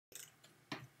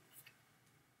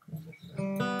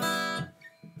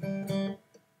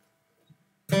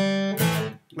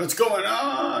What's going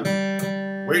on?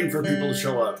 Waiting for people to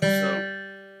show up.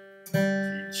 So,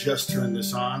 if you just turned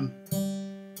this on,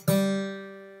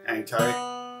 hang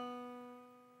tight.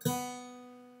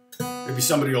 Maybe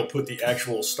somebody will put the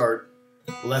actual start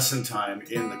lesson time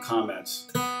in the comments,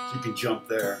 so you can jump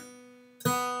there.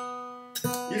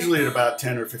 Usually at about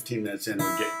 10 or 15 minutes in,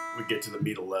 we get to the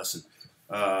meat of the lesson.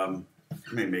 Let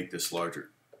me make this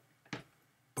larger.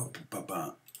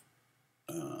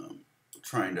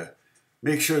 Trying to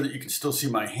make sure that you can still see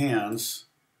my hands,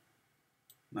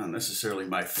 not necessarily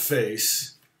my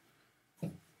face.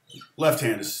 Left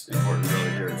hand is important really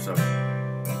here, so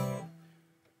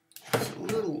it's a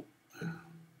little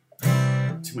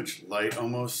too much light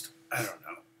almost. I don't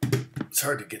know. It's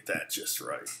hard to get that just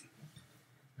right.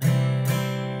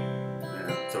 Yeah,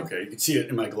 it's okay. You can see it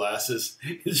in my glasses.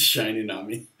 It's shining on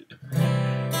me.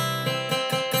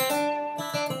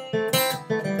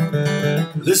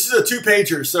 This is a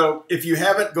two-pager, so if you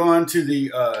haven't gone to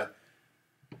the,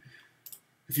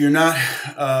 if you're not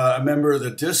a member of the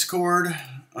Discord,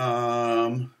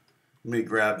 let me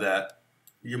grab that.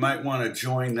 You might want to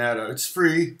join that. It's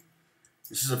free.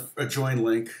 This is a join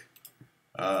link.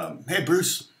 Hey,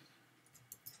 Bruce.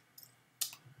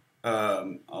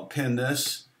 I'll pin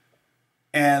this.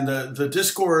 And the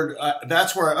Discord,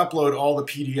 that's where I upload all the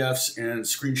PDFs and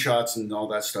screenshots and all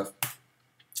that stuff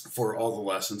for all the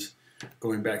lessons.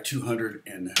 Going back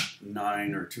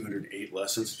 209 or 208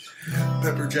 lessons.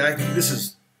 Pepper Jack, this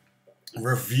is a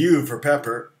review for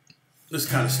Pepper, this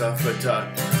kind of stuff.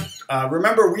 But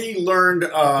remember, we learned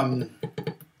the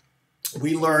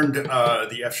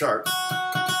F sharp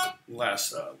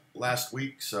last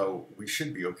week, so we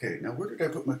should be okay. Now, where did I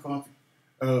put my coffee?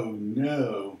 Oh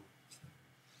no!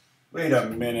 Wait a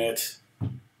minute.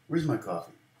 Where's my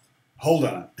coffee? Hold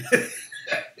on.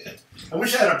 I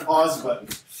wish I had a pause button.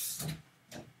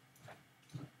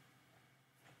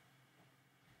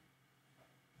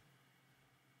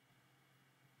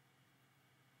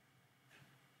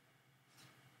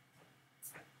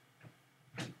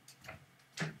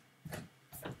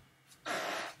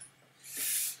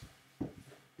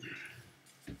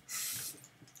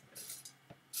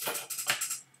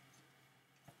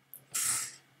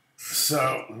 So,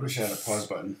 I wish I had a pause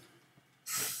button.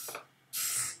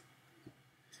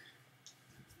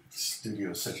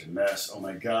 Studio is such a mess. Oh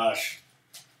my gosh.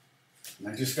 And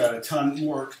I just got a ton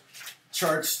more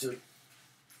charts to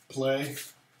play.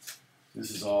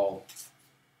 This is all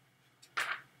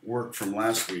work from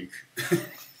last week.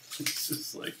 It's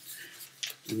just like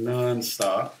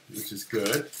non-stop, which is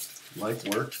good. Like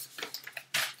work.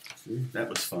 See, that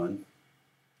was fun.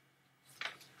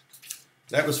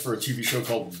 That was for a TV show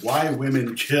called Why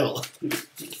Women Kill.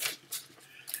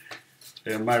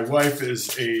 And my wife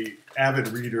is an avid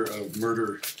reader of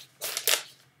murder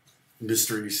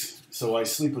mysteries, so I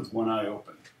sleep with one eye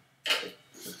open.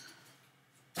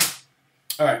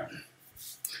 All right.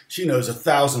 She knows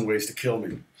 1,000 ways to kill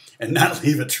me and not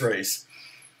leave a trace.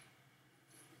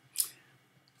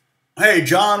 Hey,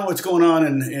 John, what's going on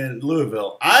in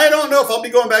Louisville? I don't know if I'll be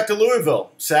going back to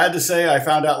Louisville. Sad to say, I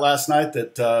found out last night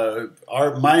that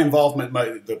my involvement,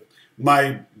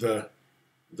 the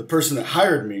person that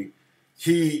hired me,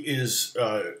 he is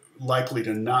likely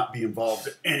to not be involved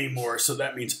anymore. So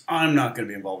that means I'm not going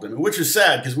to be involved in it, which is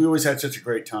sad because we always had such a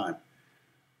great time.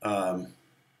 How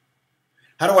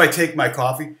do I take my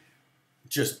coffee?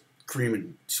 Just cream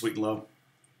and sweet and low.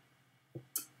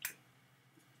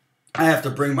 I have to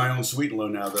bring my own sweet and low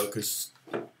now, though, because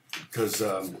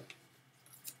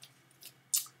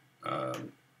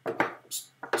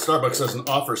Starbucks doesn't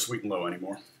offer sweet and low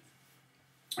anymore.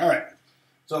 All right,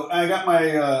 so I got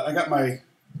my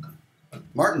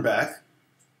Martin back.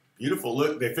 Beautiful.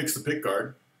 Look, they fixed the pick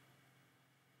guard.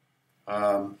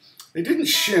 They didn't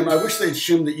shim. I wish they'd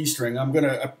shim the E string. I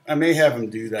may have them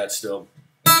do that still.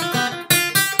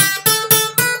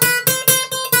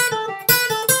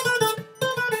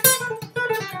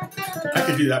 I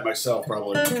could do that myself,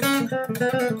 probably.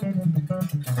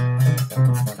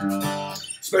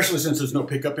 Especially since there's no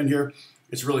pickup in here.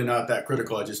 It's really not that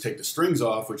critical. I just take the strings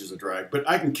off, which is a drag. But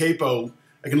I can capo.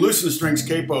 I can loosen the strings,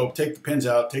 capo, take the pins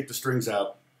out, take the strings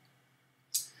out,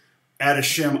 add a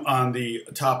shim on the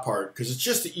top part, because it's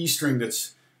just the E string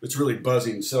that's really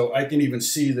buzzing. So I can even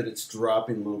see that it's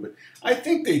dropping a little bit. I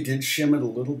think they did shim it a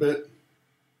little bit,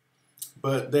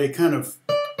 but they kind of...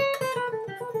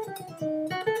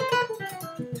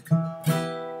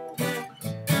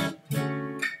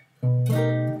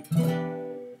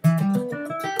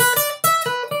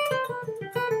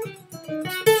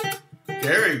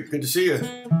 Gary, good to see you.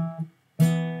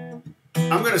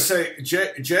 I'm going to say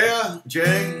Jay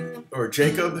or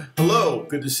Jacob, hello,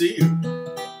 good to see you.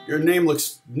 your name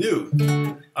looks new.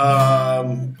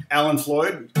 Alan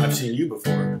Floyd, I've seen you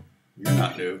before. You're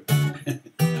not new.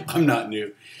 I'm not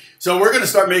new. So we're going to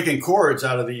start making chords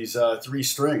out of these 3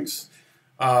 strings.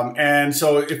 And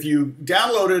so if you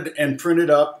downloaded and printed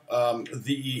up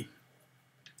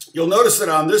you'll notice that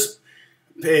on this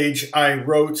page I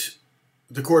wrote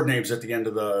the chord names at the end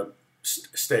of the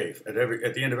stave. At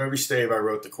the end of every stave I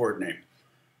wrote the chord name.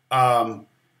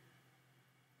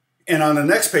 And on the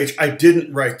next page, I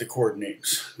didn't write the chord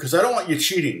names because I don't want you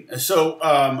cheating.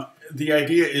 So the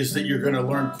idea is that you're going to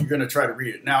learn, you're going to try to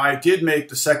read it. Now, I did make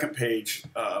the second page,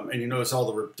 and you notice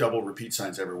all the double repeat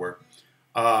signs everywhere.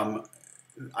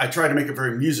 I tried to make it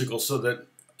very musical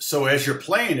so as you're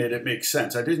playing it, it makes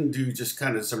sense. I didn't do just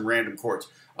kind of some random chords.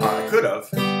 I could have,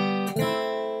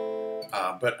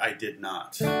 but I did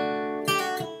not.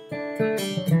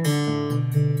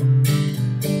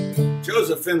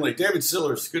 Joseph Finley, David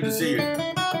Sillers, good to see you.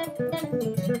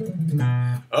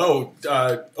 Oh,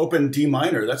 open D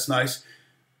minor, that's nice.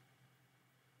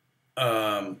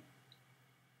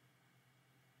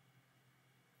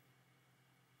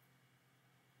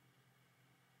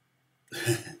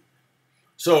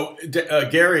 So,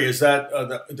 Gary, is that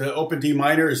the open D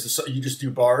minor? You just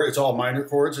do bar? It's all minor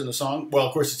chords in the song? Well,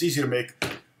 of course, it's easy to make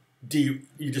D.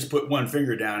 You just put one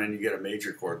finger down and you get a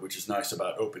major chord, which is nice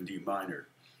about open D minor.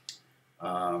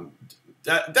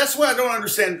 That's what I don't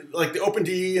understand, like the open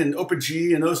D and open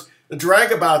G and those. The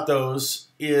drag about those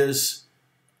is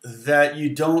that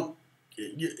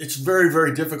it's very,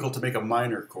 very difficult to make a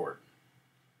minor chord.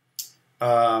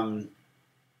 And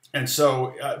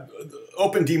so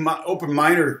open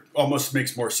minor almost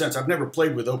makes more sense. I've never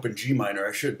played with open G minor.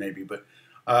 I should maybe, but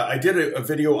I did a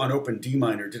video on open D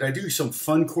minor. Did I do some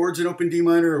fun chords in open D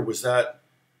minor, or was that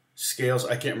scales?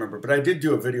 I can't remember, but I did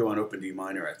do a video on open D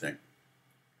minor, I think.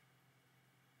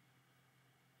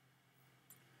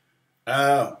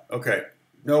 Oh, okay.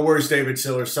 No worries, David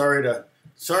Siller. Sorry that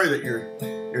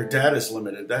your data is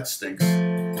limited. That stinks.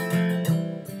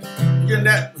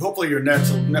 Hopefully your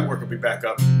network will be back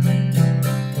up.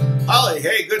 Holly,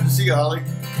 hey, good to see you, Holly.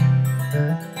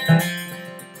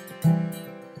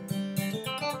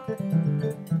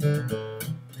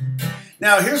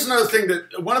 Now, here's another thing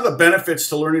that one of the benefits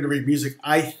to learning to read music,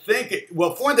 I think,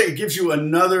 well, for one thing, it gives you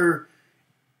another.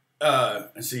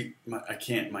 See,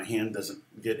 my hand doesn't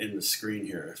get in the screen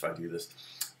here if I do this.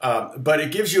 But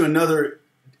it gives you another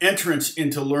entrance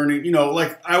into learning. You know,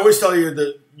 like I always tell you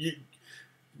that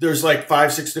there's like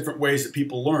 5, 6 different ways that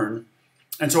people learn.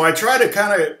 And so I try to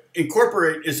kind of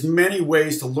incorporate as many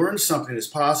ways to learn something as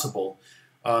possible.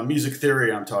 Music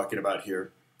theory I'm talking about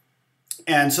here.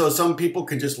 And so some people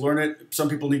can just learn it. Some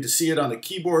people need to see it on the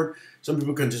keyboard. Some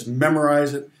people can just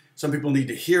memorize it. Some people need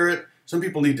to hear it. Some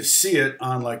people need to see it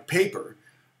on like paper.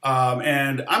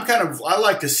 And I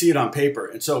like to see it on paper.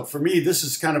 And so for me, this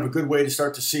is kind of a good way to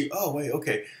start to see, oh, wait,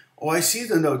 okay. Oh, I see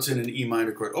the notes in an E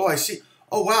minor chord. Oh, I see.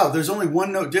 Oh, wow, there's only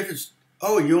one note difference.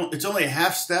 Oh, it's only a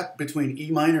half step between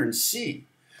E minor and C.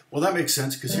 Well, that makes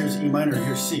sense because here's E minor and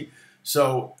here's C.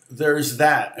 So there's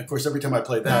that. Of course, every time I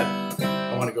play that,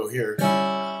 I want to go here.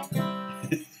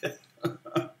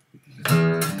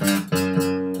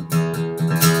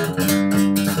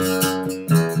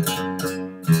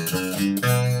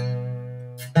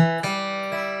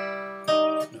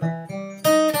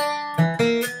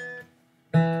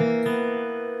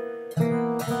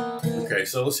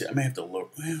 So let's see. I may have to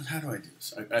look. Well, how do I do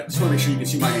this? I just want to make sure you can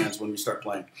see my hands when we start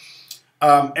playing.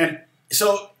 And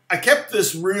so I kept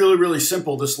this really, really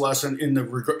simple. This lesson in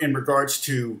regards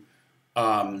to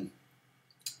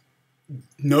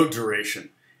note duration.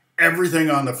 Everything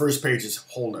on the first page is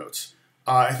whole notes.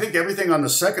 I think everything on the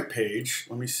second page.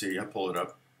 Let me see. I'll pull it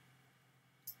up.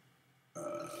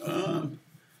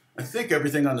 I think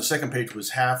everything on the second page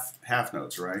was half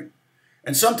notes, right?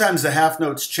 And sometimes the half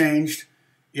notes changed.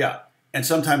 Yeah. And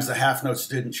sometimes the half notes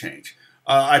didn't change.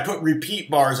 I put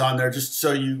repeat bars on there just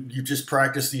so you just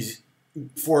practice these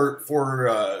four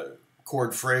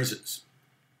chord phrases.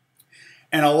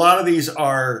 And a lot of these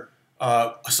are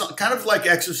kind of like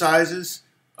exercises.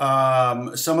 Some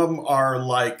of them are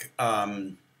like,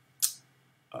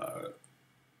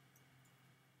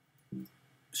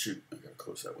 shoot, I gotta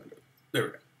close that window. There we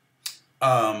go.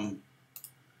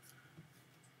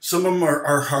 Some of them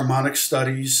are harmonic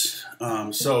studies,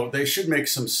 so they should make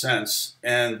some sense.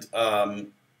 And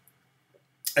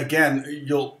again,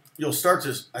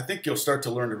 I think you'll start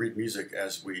to learn to read music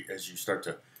as you start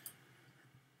to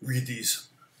read these.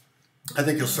 I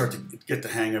think you'll start to get the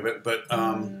hang of it, but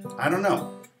I don't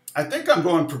know. I think I'm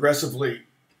going progressively.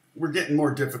 We're getting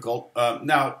more difficult.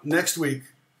 Now, next week,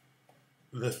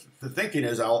 the thinking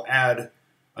is I'll add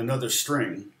another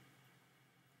string.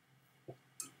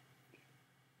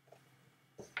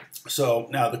 So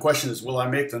now the question is, will I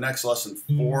make the next lesson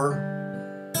 4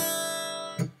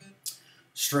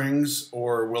 strings,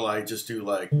 or will I just do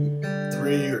like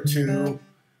 3 or 2?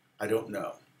 I don't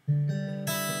know.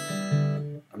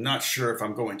 I'm not sure if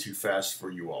I'm going too fast for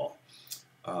you all.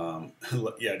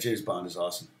 Yeah, James Bond is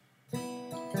awesome.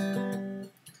 Of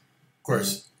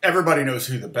course, everybody knows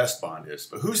who the best Bond is,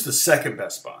 but who's the second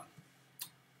best Bond?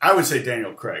 I would say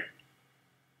Daniel Craig.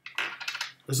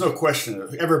 There's no question.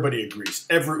 Everybody agrees.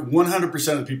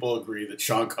 100% of people agree that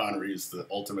Sean Connery is the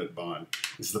ultimate Bond,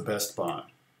 is the best Bond.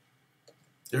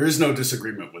 There is no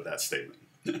disagreement with that statement.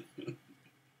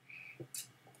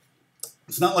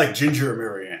 It's not like Ginger or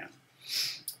Marianne.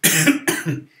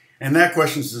 And that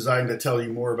question is designed to tell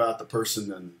you more about the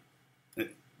person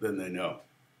than they know.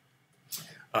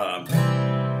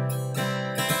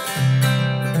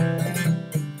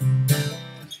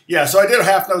 Yeah, so I did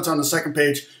half notes on the second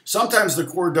page. Sometimes the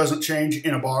chord doesn't change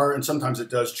in a bar, and sometimes it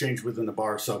does change within the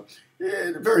bar. So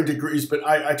varying degrees, but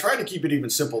I try to keep it even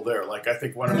simple there. Like I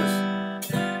think one of them is,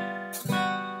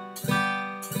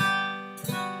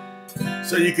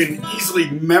 so you can easily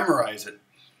memorize it,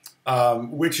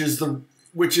 which is the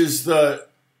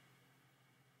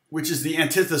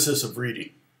antithesis of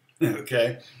reading.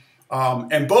 Okay,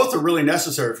 and both are really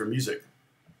necessary for music.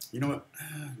 You know what?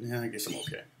 Yeah, I guess I'm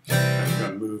okay. I'm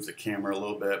going to move the camera a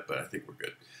little bit, but I think we're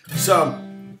good. So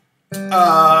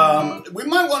we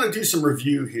might want to do some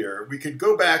review here. We could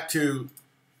go back to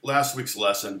last week's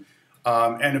lesson,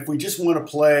 and if we just want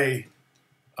to play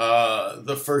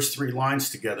the first 3 lines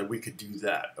together, we could do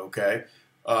that, okay?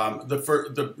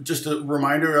 Just a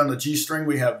reminder, on the G string,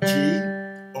 we have G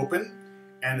open,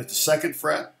 and at the 2nd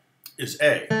fret is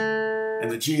A. And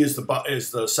the G is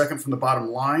the second from the bottom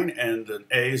line, and the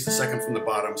A is the second from the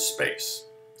bottom space.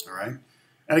 All right.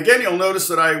 And again, you'll notice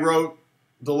that I wrote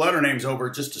the letter names over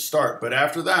just to start. But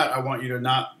after that, I want you to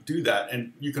not do that.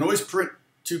 And you can always print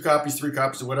 2 copies, 3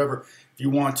 copies, or whatever if you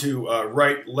want to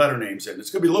write letter names in. It's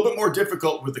going to be a little bit more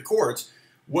difficult with the chords.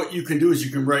 What you can do is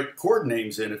you can write chord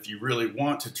names in if you really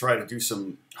want to try to do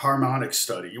some harmonic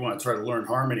study. You want to try to learn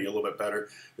harmony a little bit better.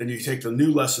 Then you take the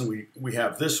new lesson we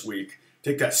have this week.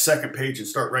 Take that 2nd page and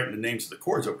start writing the names of the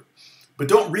chords over. But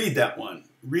don't read that one.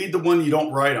 Read the one you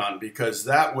don't write on, because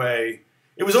that way,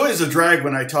 it was always a drag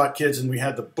when I taught kids and we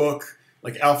had the book,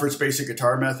 like Alfred's Basic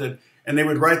Guitar Method, and they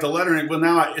would write the letter. And well,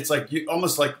 now it's like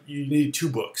almost like you need 2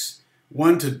 books.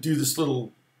 One to do this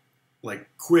little like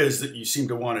quiz that you seem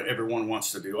to want everyone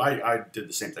wants to do. I did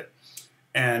the same thing.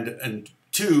 And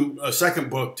 2, a 2nd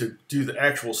book to do the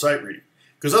actual sight reading.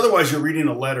 Because otherwise you're reading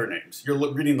the letter names. You're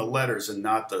reading the letters and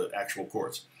not the actual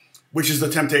chords, which is the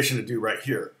temptation to do right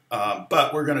here.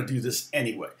 But we're going to do this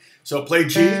anyway. So play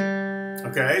G.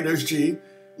 Okay, there's G.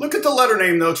 Look at the letter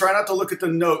name, though. Try not to look at the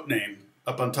note name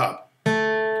up on top.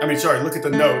 I mean, sorry, look at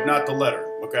the note, not the letter.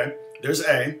 Okay, there's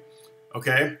A.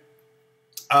 Okay,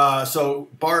 so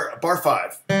bar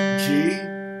 5. G,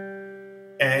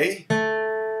 A,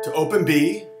 to open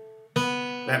B,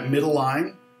 that middle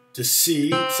line, to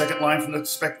C, 2nd line from the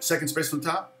 2nd space from the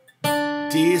top.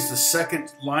 D is the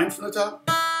 2nd line from the top.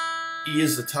 E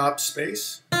is the top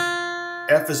space.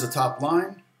 F is the top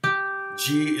line.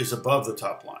 G is above the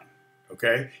top line.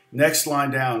 Okay? Next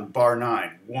line down, bar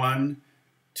 9. 1,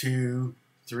 2,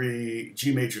 3,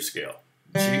 G major scale.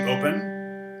 G open.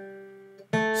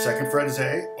 2nd fret is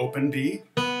A. Open B.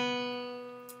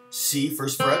 C,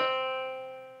 1st fret.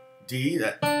 D,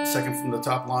 that 2nd from the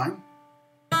top line.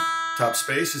 Top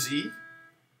space is E.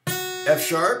 F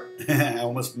sharp. I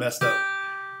almost messed up.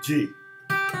 G.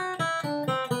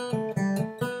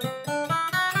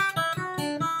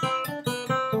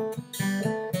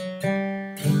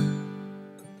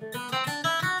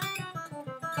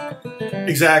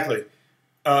 Exactly.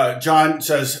 John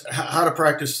says how to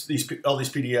practice all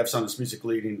these PDFs on this music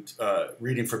reading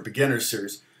for beginners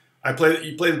series. You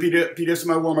play the PDFs in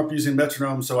my warm up using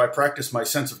metronome, so I practice my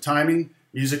sense of timing,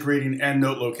 music reading, and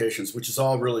note locations, which is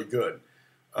all really good.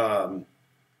 The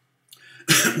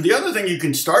other thing you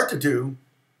can start to do,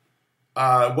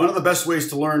 one of the best ways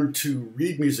to learn to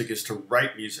read music is to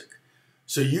write music.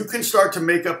 So you can start to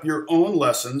make up your own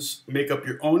lessons, make up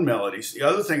your own melodies. The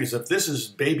other thing is, if this is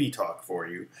baby talk for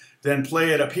you, then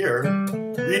play it up here,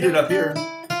 read it up here,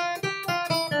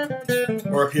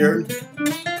 or up here.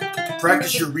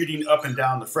 Practice your reading up and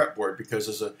down the fretboard, because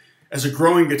as a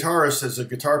growing guitarist, as a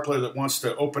guitar player that wants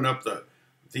to open up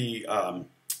the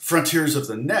frontiers of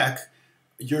the neck,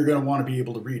 you're going to want to be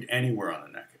able to read anywhere on the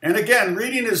neck. And again,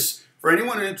 reading is for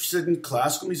anyone interested in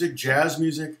classical music, jazz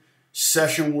music,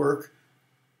 session work,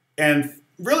 and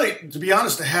really, to be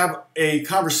honest, to have a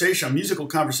conversation, a musical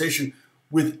conversation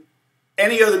with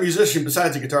any other musician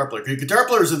besides a guitar player. Because guitar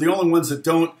players are the only ones that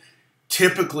don't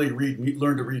typically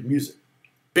learn to read music.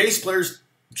 Bass players,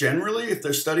 generally, if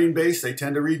they're studying bass, they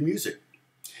tend to read music.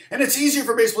 And it's easier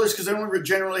for bass players because they only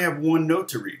generally have one note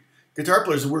to read. Guitar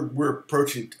players, we're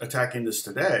attacking this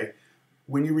today.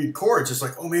 When you read chords, it's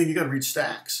like, oh man, you got to read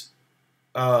stacks.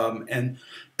 And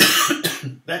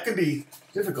that can be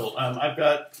difficult. I've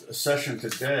got a session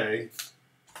today.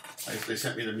 They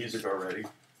sent me the music already.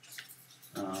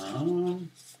 Some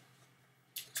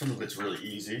of it's really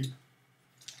easy.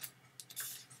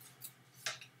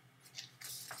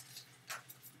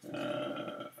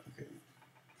 Okay.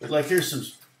 But like here's some,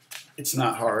 it's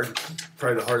not hard.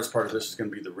 Probably the hardest part of this is going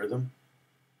to be the rhythm.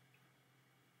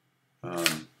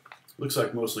 Looks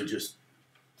like mostly just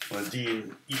on D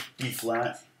and E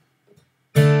flat.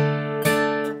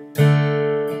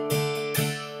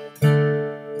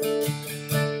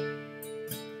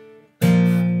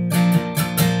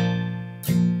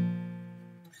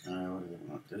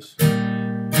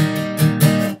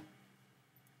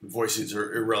 Voicings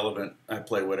are irrelevant. I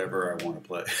play whatever I want to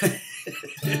play.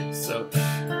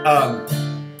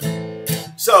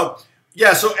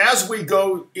 So as we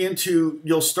go into,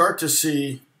 you'll start to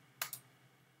see,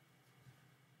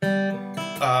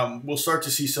 we'll start to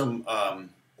see some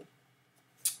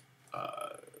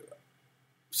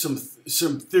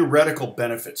theoretical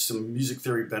benefits, some music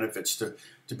theory benefits to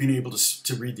being able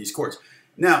to read these chords.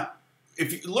 Now,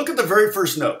 if you look at the very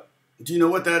first note, do you know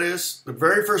what that is? The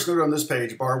very first note on this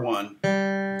page, bar 1,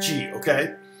 G,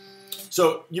 okay?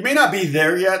 So you may not be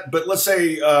there yet, but let's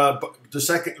say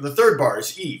the third bar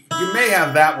is E. You may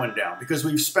have that one down because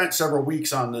we've spent several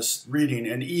weeks on this reading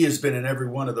and E has been in every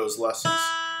one of those lessons,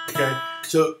 okay?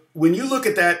 So when you look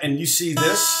at that and you see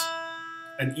this,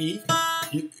 an E,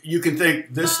 you can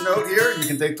think this note here, you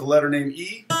can think the letter name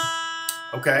E,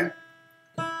 okay?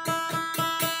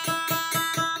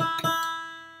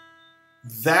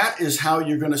 That is how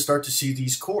you're going to start to see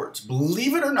these chords.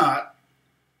 Believe it or not,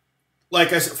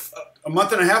 like I said, a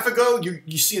month and a half ago,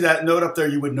 you see that note up there,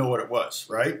 you would know what it was,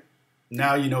 right?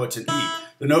 Now you know it's an E.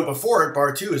 The note before it,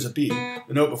 bar 2, is a B. The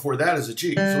note before that is a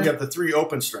G. So we have the 3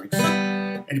 open strings.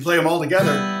 And you play them all together,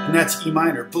 and that's E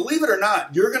minor. Believe it or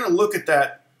not, you're going to look at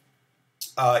that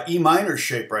E minor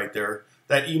shape right there,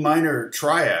 that E minor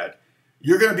triad.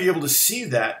 You're going to be able to see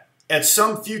that at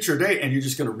some future date, and you're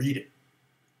just going to read it.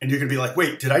 And you're going to be like,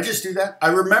 wait, did I just do that? I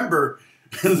remember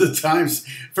the times,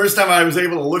 first time I was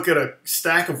able to look at a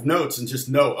stack of notes and just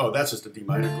know, oh, that's just a D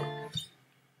minor chord.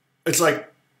 It's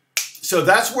like, so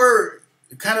that's where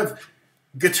kind of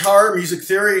guitar, music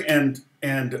theory, and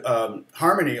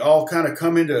harmony all kind of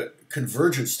come into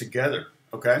convergence together,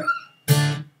 okay?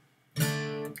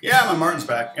 Yeah, my Martin's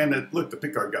back. And look, the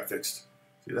pickguard got fixed.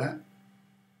 See that?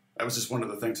 That was just one of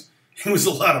the things. It was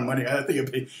a lot of money. I think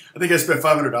I spent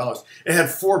 $500. It had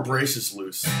 4 braces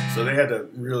loose, so they had to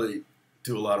really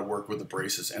do a lot of work with the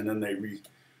braces. And then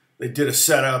they did a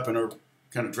setup and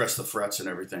kind of dressed the frets and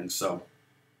everything. So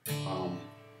I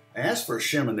asked for a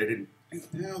shim, and they didn't.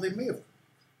 No, they may have.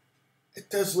 It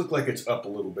does look like it's up a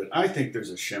little bit. I think there's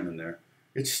a shim in there.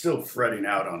 It's still fretting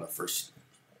out on the first.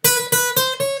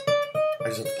 I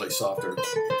just have to play softer.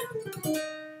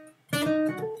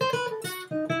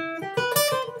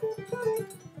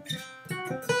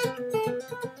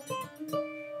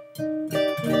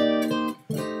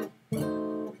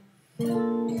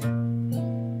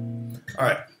 All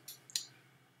right.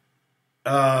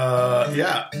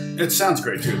 Yeah, it sounds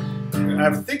great too. And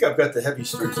I think I've got the heavy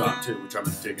strings on too, which I'm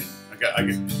digging.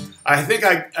 I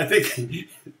think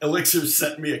Elixir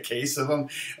sent me a case of them,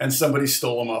 and somebody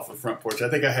stole them off the front porch. I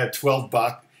think I had 12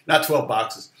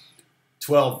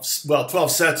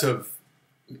 sets of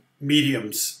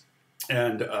mediums,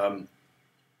 and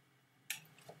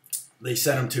they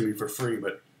sent them to me for free,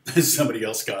 but somebody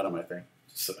else got them, I think.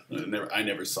 So I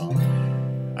never saw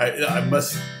them. I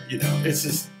must, it's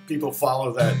just people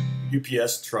follow that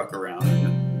UPS truck around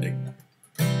and they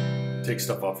take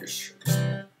stuff off your shirts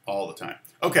all the time.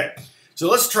 Okay, so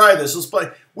let's try this. Let's play.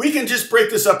 We can just break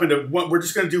this up into one. We're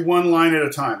just going to do one line at a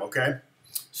time, okay?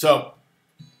 So,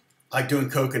 like doing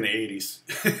coke in the 80s.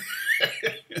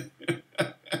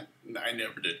 I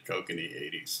never did coke in the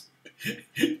 80s.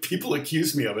 People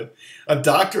accuse me of it. A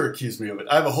doctor accused me of it.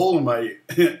 I have a hole in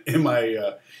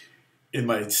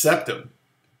my septum.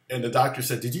 And the doctor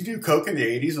said, "Did you do coke in the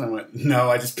 80s?" And I went, "No,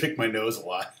 I just picked my nose a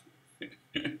lot."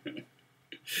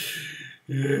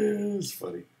 It's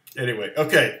funny. Anyway,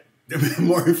 okay.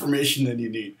 More information than you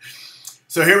need.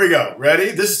 So here we go.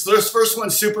 Ready? This first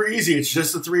one's super easy. It's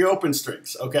just the 3 open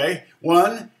strings, okay?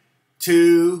 1,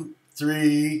 2,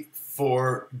 3,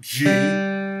 4, G,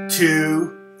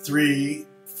 2, 3,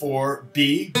 4,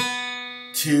 B,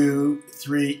 2,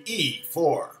 3, E,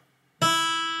 4,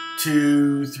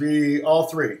 2, 3, all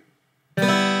three,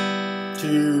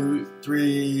 2,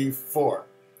 3, 4.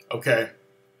 Okay.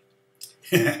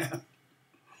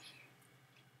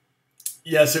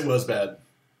 Yes, it was bad.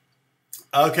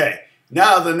 Okay,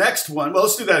 now the next one. Well,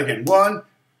 let's do that again. 1,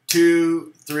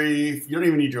 2, 3. You don't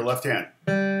even need your left hand.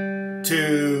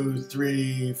 2,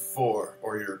 3, 4,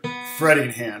 or your fretting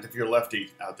hand if you're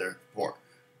lefty out there. 4,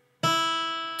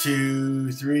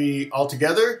 2, 3, all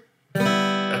together.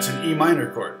 That's an E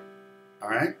minor chord. All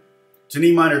right, it's an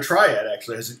E minor triad.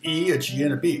 Actually, it has an E, a G,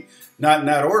 and a B. Not in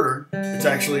that order. It's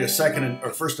actually a second or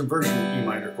first inversion E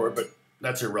minor chord, but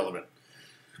that's irrelevant.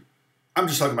 I'm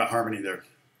just talking about harmony there.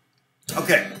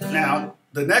 Okay, now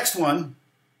the next one,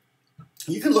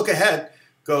 you can look ahead,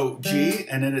 go G,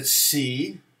 and then it's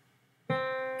C,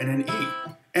 and then E.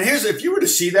 And here's, if you were to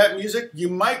see that music, you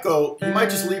might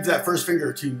just leave that first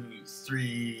finger, 2,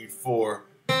 3, 4.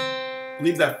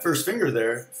 Leave that first finger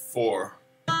there, 4,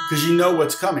 because you know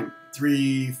what's coming.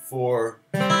 3, 4,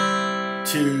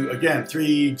 2, again,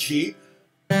 3, G,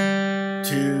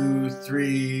 2,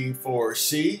 3, 4,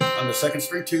 C on the second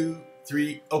string, 2,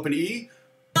 3, open E,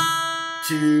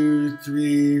 2,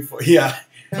 3, 4. Yeah.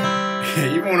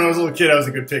 Even when I was a little kid, I was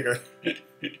a good picker.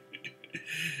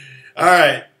 All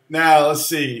right. Now, let's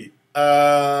see.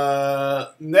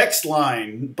 Next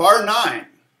line, bar 9.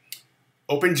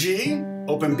 Open G,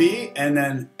 open B, and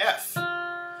then F.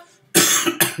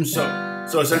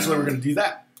 So essentially, we're going to do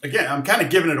that. Again, I'm kind of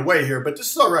giving it away here, but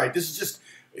this is all right. This is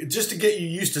just to get you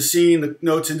used to seeing the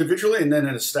notes individually and then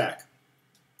in a stack.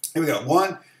 Here we go.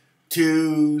 1,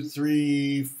 2,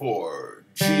 3, 4.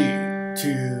 G,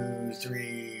 2,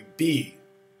 3, B,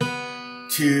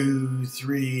 2,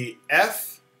 3,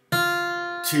 F,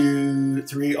 2,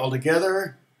 3, all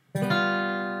together, 2,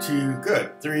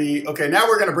 good, 3. Okay, now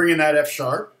we're going to bring in that F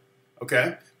sharp.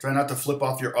 Okay, try not to flip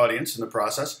off your audience in the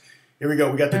process. Here we go.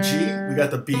 We got the G, we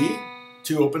got the B,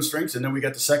 2 open strings, and then we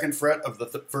got the second fret of the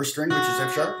first string, which is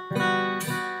F sharp.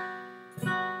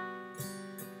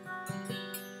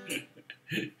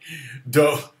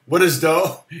 Do. What is do?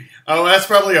 Oh, that's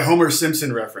probably a Homer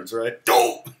Simpson reference, right? Do.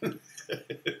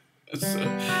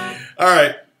 All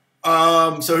right.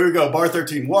 So here we go. Bar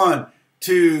 13. 1,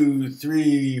 2,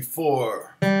 3,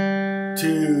 4.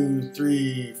 2,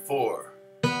 3, 4.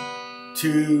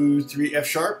 2, 3, F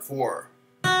sharp, 4.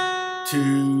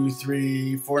 2,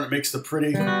 3, 4, and it makes the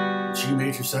pretty G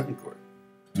major 7 chord.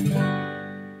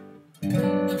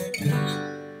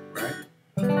 Right?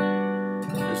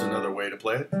 There's another way to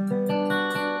play it.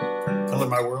 Color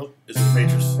My World is the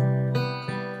majors.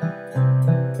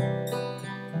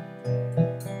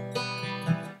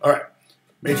 All right,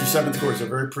 major 7th chords are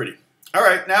very pretty. All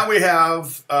right, now we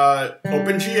have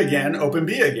open G again, open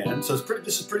B again. So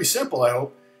this is pretty simple, I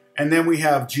hope. And then we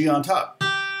have G on top.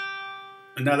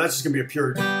 And now that's just going to be a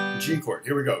pure G chord.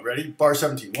 Here we go. Ready? Bar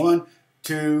 17. 1,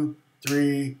 2,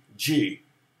 3, G.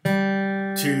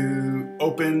 2,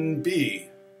 open B.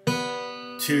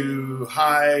 2,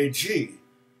 high G.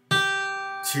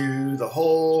 2, the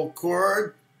whole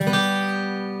chord.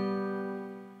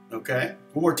 Okay.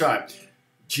 One more time.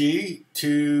 G,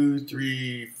 2,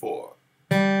 3, 4.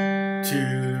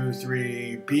 2,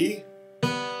 3, B.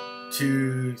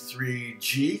 2, 3,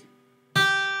 G.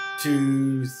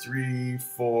 2, 3,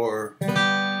 4.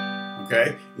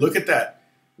 Okay, look at that.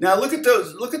 Now look at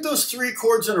those 3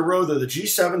 chords in a row there, the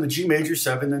G7, the G major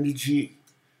 7, and the G.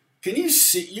 Can you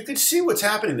see? You can see what's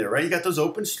happening there, right? You got those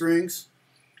open strings.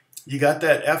 You got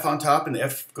that F on top, and the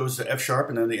F goes to F sharp,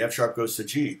 and then the F sharp goes to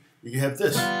G. You have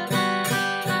this.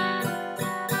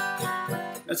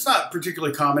 It's not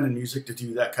particularly common in music to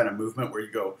do that kind of movement where you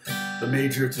go the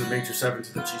major to the major 7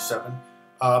 to the G7,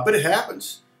 but it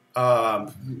happens.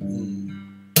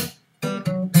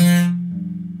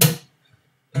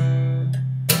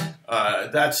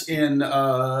 That's in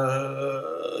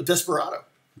Desperado.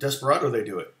 Desperado, they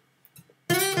do it.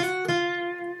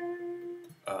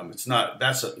 It's not.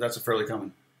 That's a fairly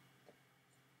common.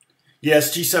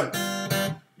 Yes, G7.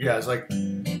 Yeah, it's like.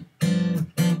 In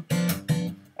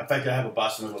fact, I have a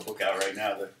bossa nova book out right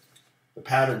now. The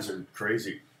patterns are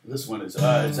crazy. This one is.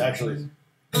 It's actually.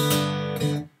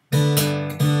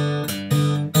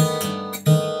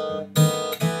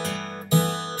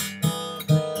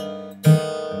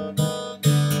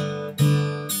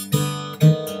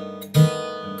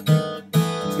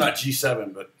 Not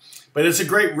G7, but it's a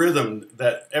great rhythm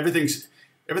that everything's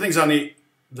on the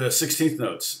 16th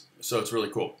notes, so it's really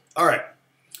cool. All right,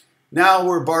 Now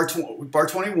we're bar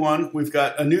 21. We've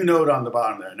got a new note on the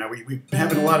bottom there. Now we're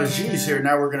having a lot of G's here.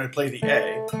 Now we're going to play the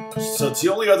A. So it's the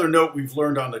only other note we've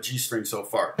learned on the G string so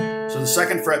far. So the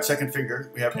second fret, second finger,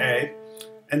 we have A.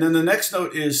 And then the next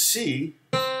note is C,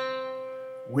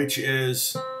 which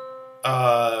is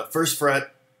first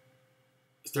fret,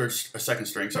 second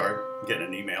string, sorry. I'm getting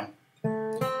an email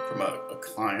from a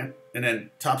client. And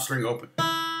then top string open.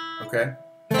 Okay?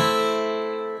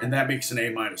 And that makes an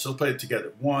A minor. So let's play it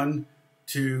together. 1,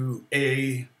 2,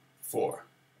 A, 4.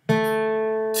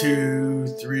 2,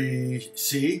 3,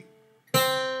 C.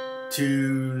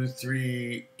 2,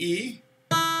 3, E.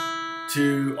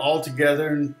 2, all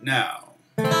together now.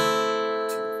 2, 3,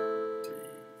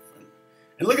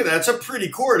 and look at that. It's a pretty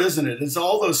chord, isn't it? It's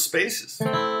all those spaces.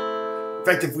 In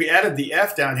fact, if we added the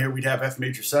F down here, we'd have F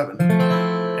major 7.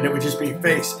 And it would just be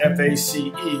face,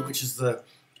 F-A-C-E, which is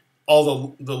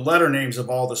all the letter names of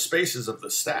all the spaces of the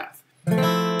staff.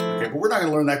 Okay, but we're not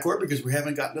going to learn that chord because we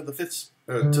haven't gotten to the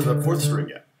fourth string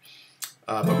yet.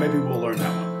 But maybe we'll learn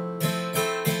that one.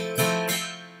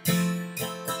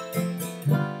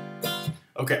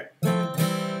 Okay.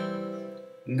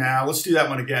 Now let's do that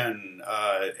one again.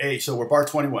 A. So we're bar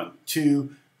 21.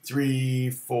 2,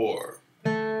 3, 4.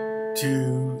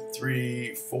 2,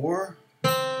 3, 4.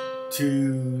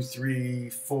 2, 3,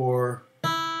 4.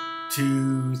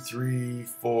 2, 3,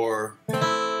 4,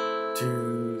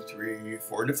 2, 3,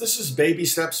 4. And if this is baby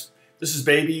steps, this is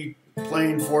baby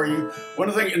playing for you.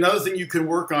 Another thing you can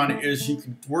work on is you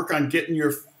can work on getting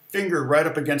your finger right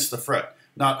up against the fret.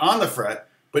 Not on the fret,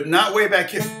 but not way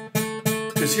back here.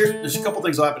 Because here, there's a couple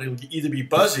things that happen. It will either be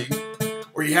buzzy,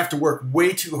 or you have to work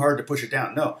way too hard to push it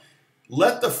down. No,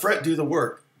 let the fret do the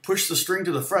work. Push the string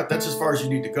to the fret. That's as far as you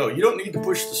need to go. You don't need to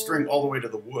push the string all the way to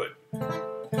the wood.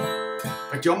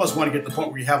 In fact, you almost want to get to the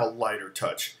point where you have a lighter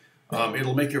touch.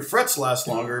 It'll make your frets last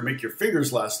longer, make your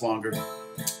fingers last longer,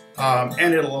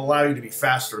 and it'll allow you to be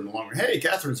faster and longer. Hey,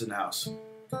 Catherine's in the house.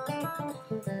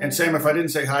 And Sam, if I didn't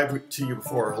say hi to you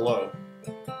before, hello.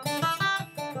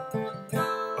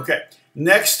 Okay,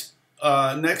 next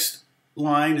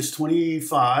line is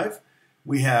 25.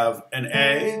 We have an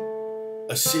A,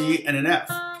 a C, and an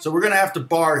F. So we're going to have to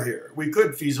bar here. We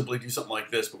could feasibly do something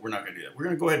like this, but we're not going to do that. We're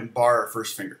going to go ahead and bar our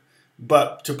first finger.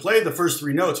 But to play the first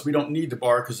 3 notes, we don't need to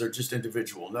bar because they're just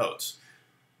individual notes.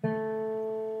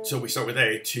 So we start with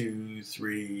A, 2,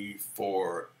 3,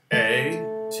 4,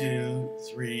 A, 2,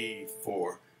 3,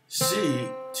 4, C,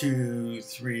 2,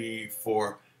 3,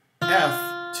 4,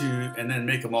 F, 2, and then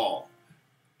make them all.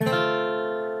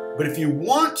 But if you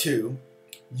want to,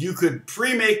 you could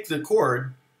pre-make the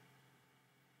chord,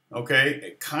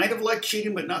 okay, kind of like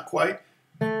cheating, but not quite,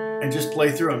 and just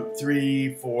play through them.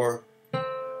 3, 4,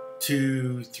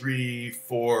 2, 3,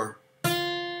 4,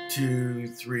 2,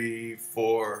 3,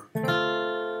 4.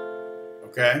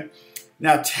 Okay?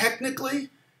 Now, technically,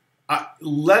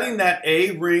 letting that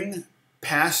A ring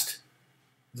past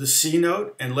the C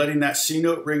note and letting that C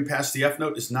note ring past the F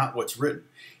note is not what's written.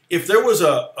 If there was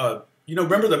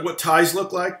remember what ties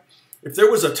look like? If there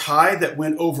was a tie that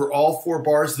went over all 4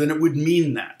 bars, then it would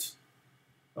mean that.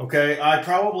 Okay? I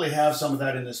probably have some of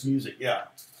that in this music, yeah.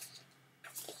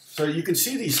 So you can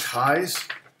see these ties.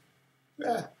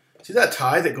 Yeah. See that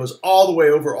tie that goes all the way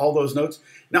over all those notes?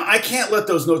 Now, I can't let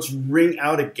those notes ring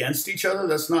out against each other.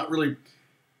 That's not really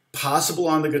possible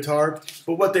on the guitar.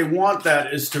 But what they want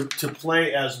that is to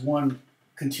play as one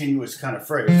continuous kind of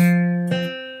phrase. In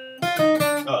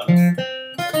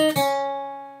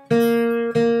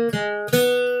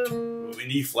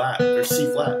E flat or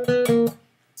C flat.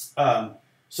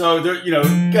 So there, you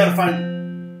got to find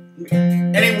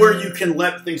anywhere you can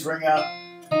let things ring out.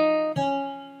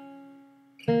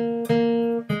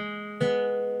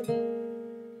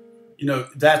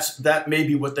 That may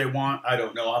be what they want. I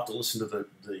don't know. I'll have to listen to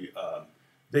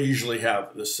they usually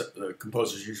have this. The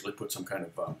composers usually put some kind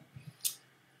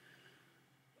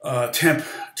of temp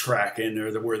track in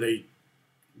there where they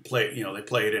play. They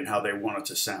play it in how they want it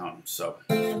to sound. So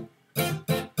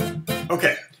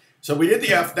okay. So we did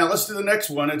the F. Now let's do the next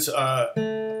one. It's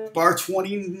bar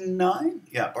 29.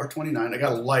 Yeah, bar 29. I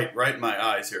got a light right in my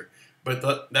eyes here,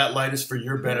 but that light is for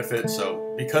your benefit.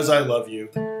 So because I love you.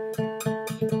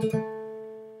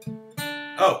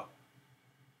 Oh.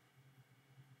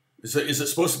 Is it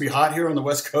supposed to be hot here on the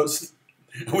West Coast?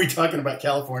 Are we talking about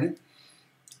California?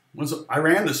 I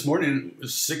ran this morning. It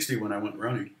was 60 when I went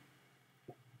running.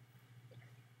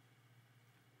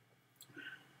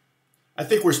 I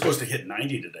think we're supposed to hit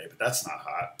 90 today, but that's not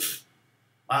hot.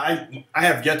 I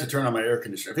have yet to turn on my air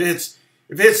conditioner. If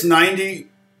it hits 90,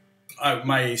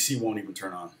 my AC won't even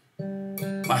turn on.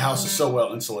 my house is so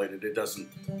well insulated, it doesn't.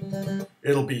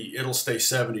 It'll stay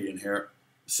 70 in here.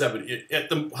 70 at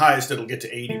the highest, it'll get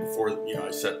to 80 before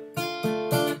I set.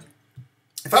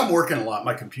 If I'm working a lot,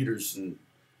 my computers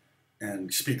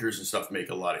and speakers and stuff make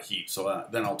a lot of heat, so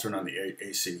then I'll turn on the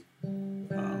AC.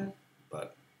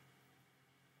 But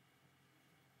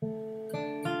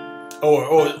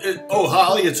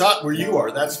Holly, it's hot where you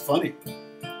are. That's funny.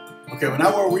 Okay, well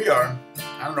now where we are,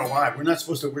 I don't know why we're not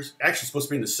supposed to. We're actually supposed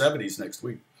to be in the 70s next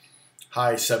week,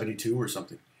 high 72 or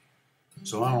something.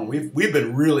 So I don't know. We've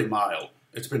been really mild.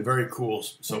 It's been very cool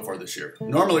so far this year.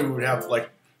 Normally we would have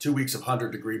like 2 weeks of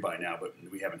 100-degree by now, but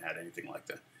we haven't had anything like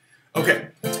that. Okay,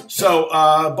 so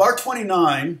bar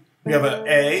 29, we have an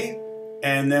A,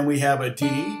 and then we have a D,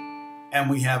 and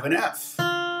we have an F.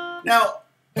 Now,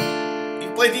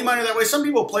 you play D minor that way. Some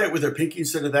people play it with their pinky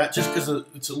instead of that, just because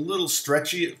it's a little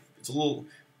stretchy. It's a little,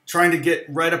 trying to get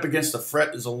right up against the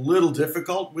fret is a little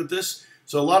difficult with this.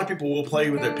 So a lot of people will play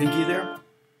with their pinky there.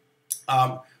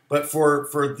 But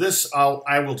for this,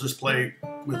 I will just play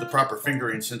with the proper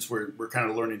fingering, since we're kind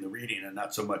of learning the reading and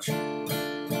not so much.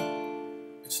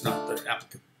 It's not the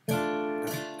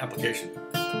application.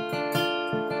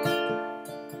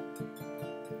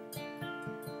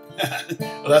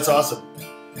 Well, that's awesome.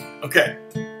 Okay,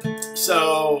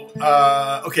 so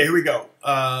okay, here we go.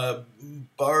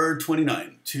 Bar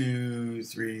 29. 2,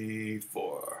 3,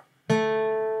 4.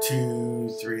 2,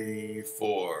 3,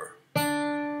 4.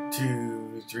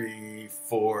 2, 3,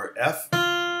 4, F,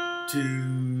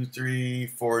 2, 3,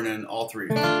 4, and then all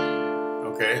three.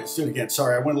 Okay, let's do it again.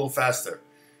 Sorry, I went a little faster.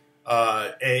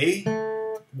 A,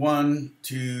 1,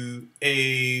 2,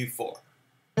 A4.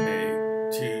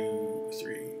 A, 2,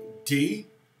 3, D,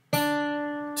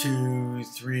 2,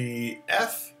 3,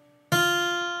 F,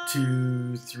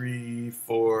 2, 3,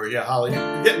 4. Yeah, Holly,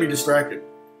 you're getting me distracted.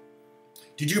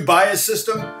 Did you buy a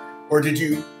system, or did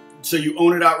you... So you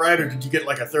own it outright, or did you get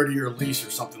like a 30-year lease or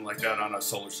something like that on a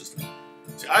solar system?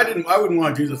 See, I wouldn't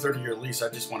want to do the 30-year lease. I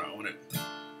just want to own it.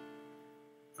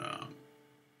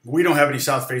 We don't have any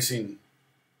south-facing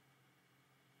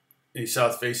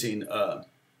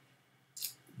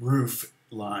roof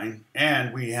line,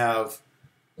 and we have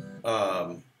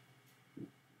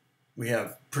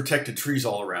protected trees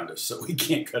all around us, so we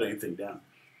can't cut anything down.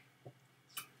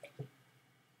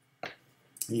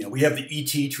 We have the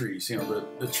ET trees,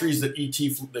 the trees that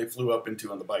they flew up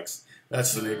into on the bikes.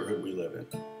 That's the neighborhood we live in.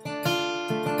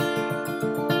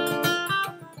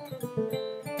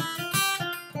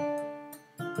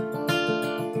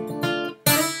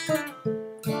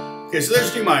 Okay, so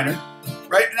there's D minor,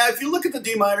 right? Now, if you look at the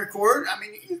D minor chord, I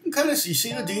mean, you can kind of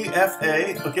see the D, F,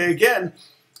 A. Okay, again,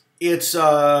 it's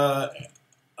we're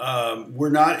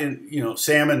not in,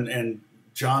 Sam and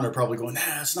John are probably going,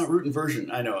 nah, it's not root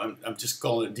inversion. I know, I'm just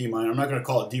calling it D minor. I'm not going to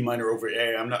call it D minor over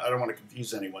A. I don't want to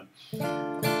confuse anyone.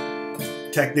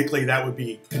 Technically, that would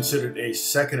be considered a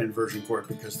second inversion chord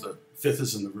because the fifth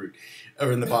is in the root,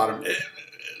 or in the bottom.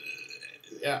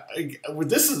 Yeah,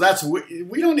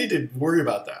 we don't need to worry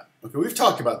about that. Okay, we've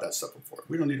talked about that stuff before.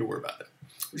 We don't need to worry about that.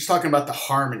 We're just talking about the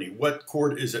harmony. What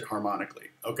chord is it harmonically?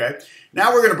 Okay,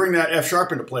 now we're going to bring that F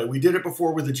sharp into play. We did it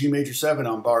before with the G major 7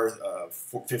 on bar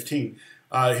 15.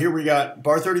 Here we got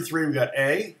bar 33, we got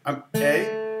A,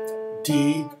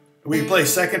 D. We can play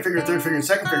second finger, third finger, and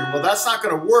second finger. Well, that's not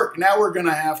going to work. Now we're going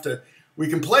to have to, we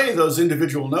can play those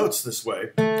individual notes this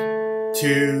way.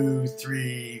 2,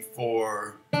 3,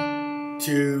 4,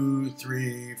 2,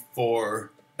 3,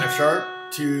 4, F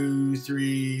sharp, 2,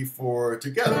 3, 4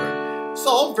 together. It's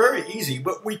all very easy,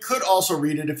 but we could also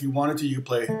read it if you wanted to. You could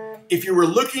play, if you were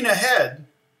looking ahead,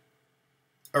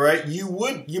 all right, you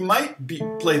might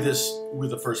play this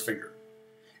with the first finger.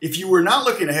 If you were not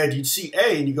looking ahead, you'd see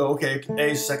A and you go, okay,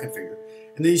 A is second finger.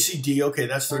 And then you see D, okay,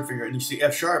 that's third finger. And you see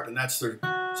F sharp, and that's third,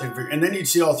 second finger. And then you'd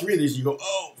see all three of these and you go,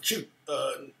 oh, shoot.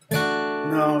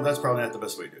 No, that's probably not the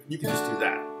best way to do it. You can just do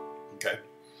that, okay?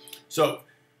 So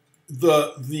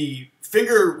the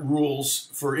finger rules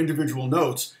for individual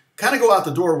notes kind of go out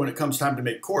the door when it comes time to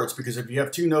make chords, because if you have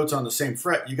two notes on the same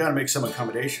fret, you got to make some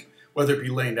accommodation, whether it be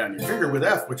laying down your finger with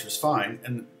F, which is fine.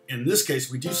 And in this case,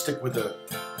 we do stick with the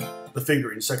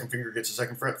fingering. Second finger gets the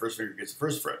second fret, first finger gets the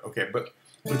first fret. Okay, but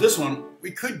with this one,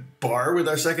 we could bar with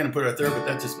our second and put our third, but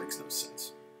that just makes no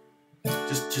sense.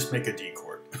 Just make a D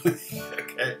chord.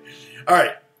 Okay, all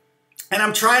right. And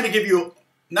I'm trying to give you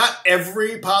not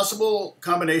every possible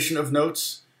combination of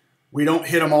notes. We don't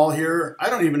hit them all here. I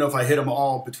don't even know if I hit them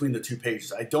all between the two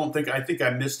pages. I think I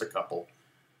missed a couple.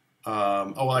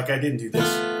 Oh, like I didn't do this.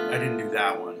 I didn't do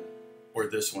that one or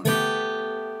this one.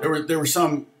 There were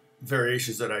some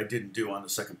variations that I didn't do on the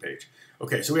second page.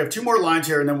 Okay, so we have two more lines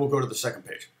here, and then we'll go to the second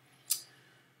page.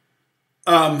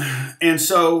 And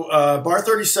so bar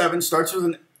 37 starts with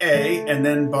an A, and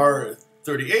then bar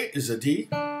 38 is a D,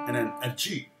 and then a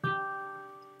G.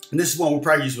 And this is one we'll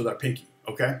probably use with our pinky,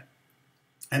 okay?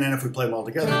 And then if we play them all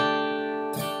together,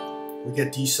 we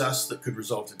get D sus that could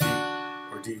resolve to D,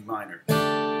 or D minor.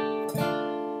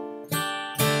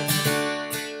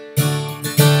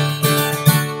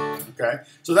 Okay,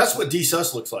 so that's what D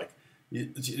sus looks like.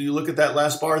 You look at that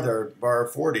last bar there, bar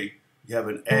 40, you have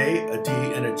an A, a D,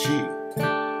 and a G.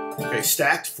 Okay,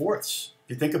 stacked fourths, if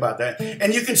you think about that.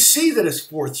 And you can see that it's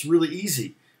fourths really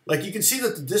easy. Like you can see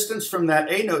that the distance from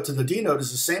that A note to the D note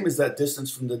is the same as that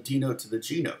distance from the D note to the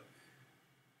G note.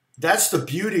 That's the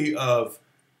beauty of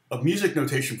music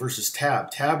notation versus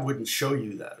tab. Tab wouldn't show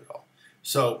you that at all.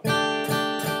 So,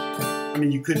 I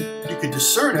mean, you could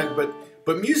discern it,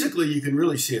 but musically you can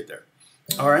really see it there.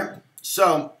 All right,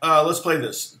 so let's play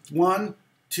this. 1,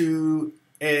 2,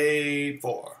 A,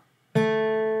 4.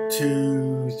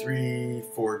 2, 3,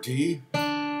 4, D.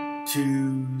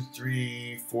 2,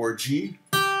 3, 4, G.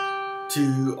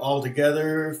 2 all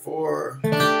together, 4.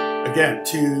 Again,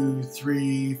 2,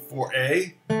 3, 4,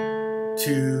 A.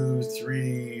 2,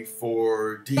 3,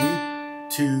 4, D.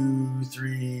 2,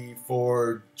 3,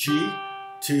 4, G.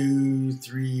 2,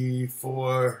 3,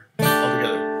 4 all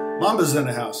together. Mamba's in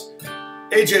the house.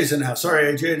 AJ's in the house. Sorry,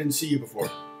 AJ, I didn't see you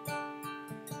before.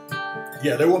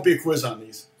 Yeah, there won't be a quiz on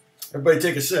these. Everybody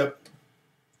take a sip.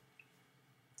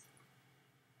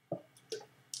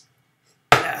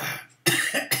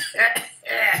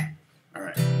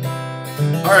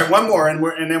 All right, one more,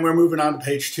 and then we're moving on to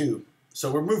page 2.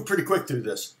 So we're moved pretty quick through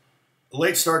this. A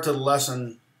late start to the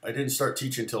lesson. I didn't start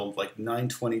teaching until like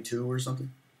 9:22 or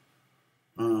something.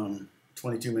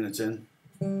 22 minutes in.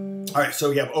 All right, so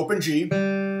we have open G,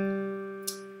 and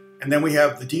then we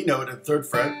have the D note at the 3rd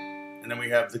fret, and then we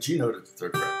have the G note at the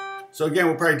 3rd fret. So again,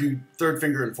 we'll probably do 3rd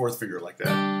finger and 4th finger like that.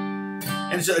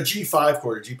 And it's a G5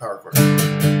 chord, a G power chord.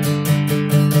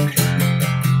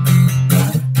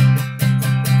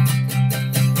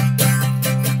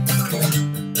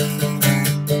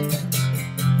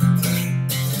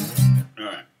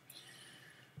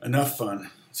 Enough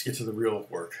fun. Let's get to the real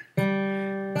work.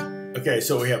 Okay,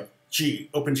 so we have G,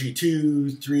 open G, 2,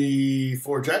 3,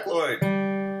 4, Jack Lloyd.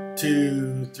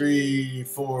 2, 3,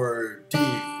 4, D.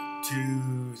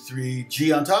 2, 3,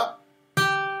 G on top.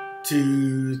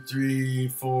 2, 3,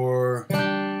 4.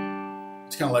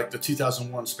 It's kind of like the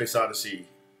 2001 Space Odyssey,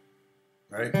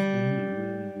 right?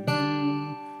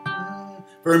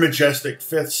 Very majestic.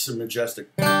 Fifths are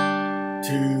majestic.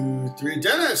 2, 3,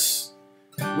 Dennis.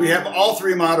 We have all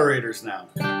 3 moderators now.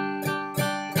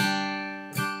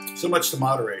 So much to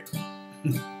moderate.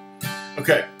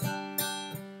 Okay.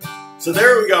 So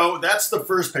there we go. That's the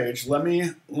first page. Let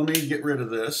me get rid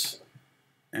of this.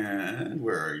 And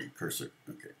where are you, cursor?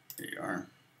 Okay, there you are.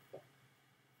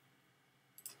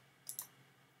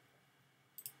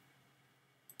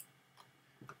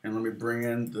 And let me bring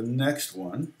in the next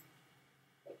one.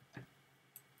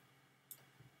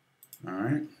 All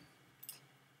right.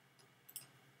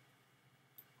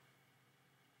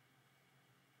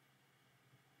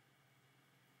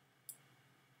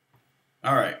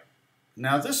 All right,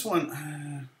 now this one,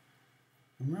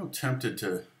 I'm real tempted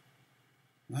to,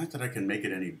 not that I can make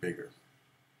it any bigger.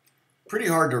 Pretty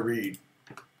hard to read,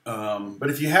 but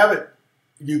if you have it,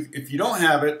 if you don't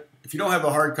have it, if you don't have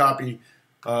a hard copy,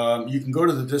 you can go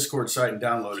to the Discord site and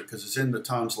download it because it's in the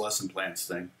Tom's Lesson Plans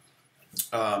thing.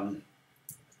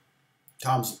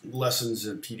 Tom's lessons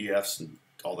and PDFs and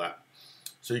all that,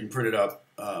 so you can print it up.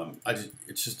 I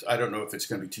don't know if it's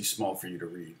going to be too small for you to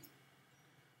read.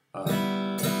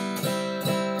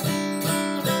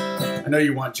 I know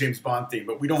you want James Bond theme,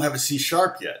 but we don't have a C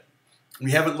sharp yet.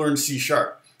 We haven't learned C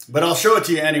sharp, but I'll show it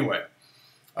to you anyway.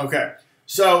 Okay,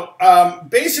 so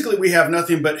basically we have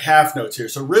nothing but half notes here.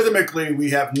 So rhythmically,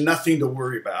 we have nothing to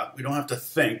worry about. We don't have to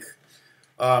think.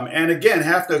 And again,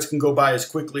 half notes can go by as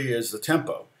quickly as the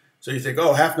tempo. So you think,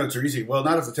 oh, half notes are easy. Well,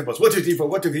 not if the tempo is 1, 2, 3, 4,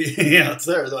 1, 2, 3. Yeah, it's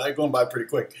there. They're going by pretty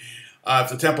quick. If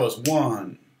the tempo is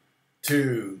 1,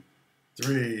 2,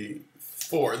 3,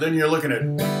 4, then you're looking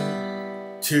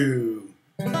at 2,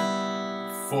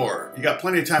 4. You got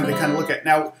plenty of time to kind of look at.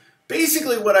 Now,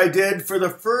 basically what I did for the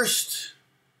first,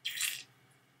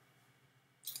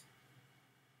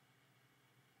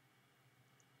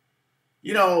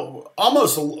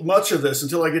 almost much of this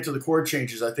until I get to the chord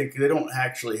changes, I think they don't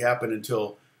actually happen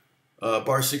until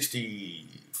bar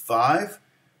 65.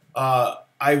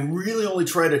 I really only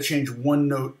try to change 1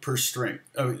 note per string.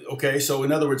 Okay, so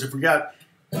in other words, if we got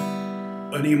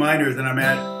an E minor, then I'm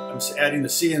adding the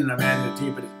C in and I'm adding the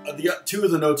D, but 2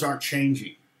 of the notes aren't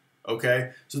changing.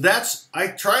 Okay, so I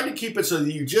tried to keep it so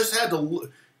that you just had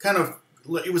to kind of,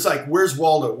 it was like, where's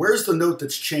Waldo? Where's the note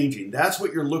that's changing? That's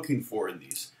what you're looking for in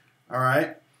these, all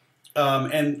right?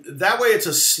 And that way it's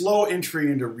a slow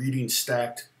entry into reading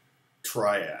stacked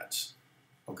triads,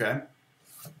 okay?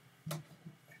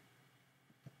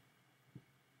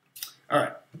 All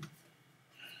right.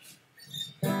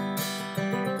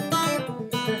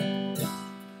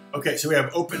 Okay, so we have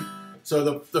open.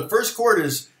 So the first chord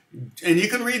is, and you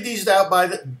can read these out by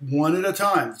one at a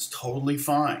time. It's totally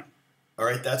fine. All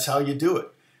right, that's how you do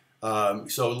it.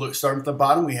 So look, starting at the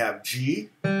bottom, we have G,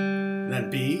 and then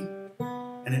B,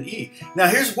 and an E. Now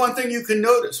here's one thing you can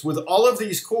notice. With all of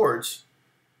these chords,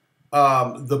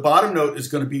 the bottom note is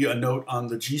going to be a note on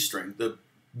the G string. The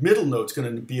middle note's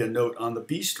going to be a note on the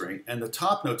B string, and the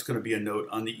top note's going to be a note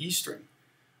on the E string.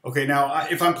 Okay, now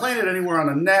if I'm playing it anywhere on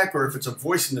a neck, or if it's a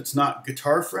voicing that's not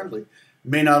guitar friendly,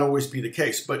 may not always be the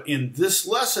case. But in this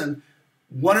lesson,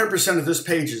 100% of this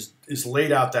page is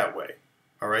laid out that way.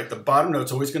 All right, the bottom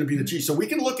note's always going to be the G. So we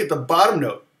can look at the bottom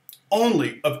note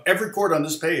only of every chord on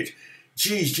this page.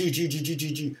 G's, G, G, G, G, G,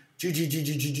 G, G, G, G,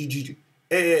 G, G, G, G, G,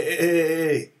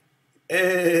 A,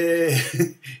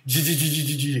 G, G, G, G,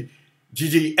 G, G, G,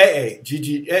 G, A, G,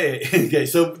 G, A. Okay,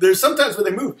 so there's sometimes where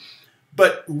they move.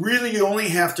 But really, you only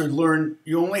have to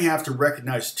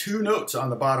recognize two notes on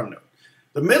the bottom note.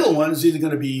 The middle one is either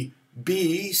going to be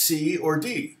B, C, or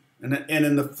D. And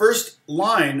in the first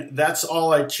line, that's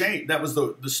all I changed. That was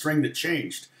the string that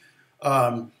changed.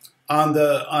 At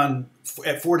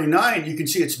 49, you can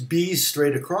see it's B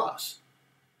straight across.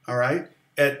 All right.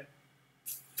 At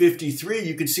 53,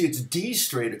 you can see it's D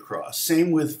straight across.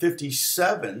 Same with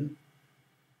 57.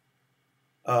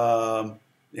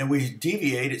 And we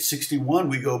deviate at 61.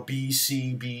 We go B,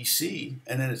 C, B, C,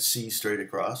 and then it's C straight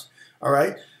across. All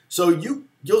right. So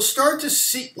you'll start to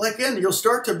see, like, again, you'll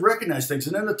start to recognize things.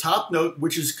 And then the top note,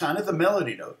 which is kind of the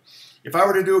melody note. If I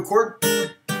were to do a chord,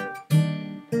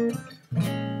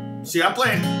 see, I'm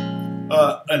playing,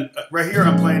 right here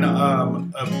I'm playing a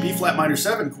B flat minor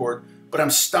 7 chord, but I'm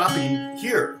stopping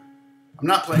here. I'm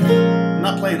not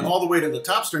playing all the way to the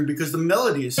top string because the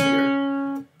melody is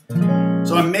here.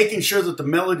 So I'm making sure that the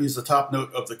melody is the top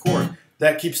note of the chord.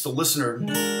 That keeps the listener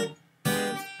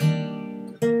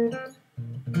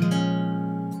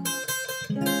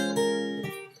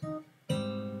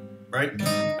right?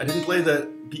 I didn't play the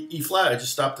E flat, I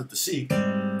just stopped at the C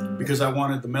because I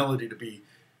wanted the melody to be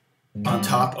on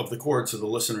top of the chord so the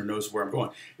listener knows where I'm going.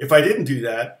 If I didn't do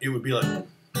that, it would be like,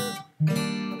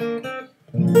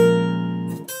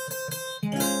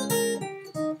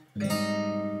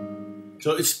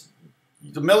 so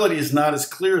the melody is not as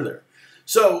clear there.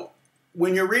 So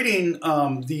when you're reading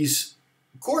these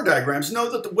chord diagrams,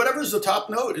 know that whatever's the top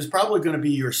note is probably going to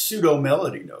be your pseudo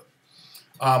melody note.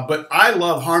 But I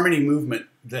love harmony movement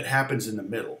that happens in the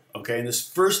middle, okay? And this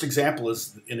first example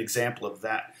is an example of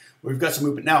that. We've got some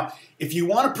movement. Now, if you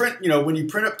want to print, when you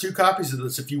print up 2 copies of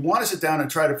this, if you want to sit down and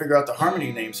try to figure out the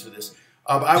harmony names for this,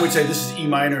 I would say this is E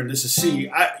minor and this is C.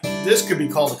 This could be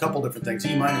called a couple different things.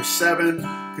 E minor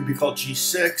 7 could be called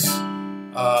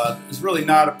G6. It's really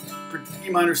not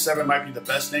E minor 7 might be the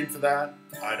best name for that.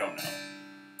 I don't know.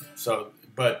 So,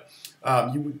 but I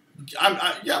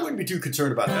wouldn't be too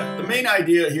concerned about that. The main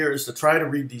idea here is to try to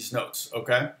read these notes,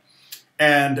 okay?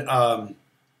 And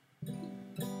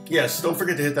yes, don't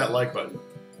forget to hit that like button.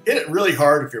 Hit it really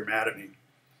hard if you're mad at me.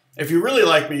 If you really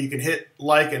like me, you can hit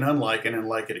like and unlike and then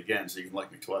like it again so you can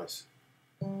like me twice.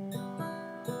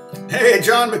 Hey,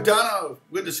 John McDonough,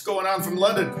 what's going on from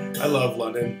London? I love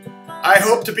London. I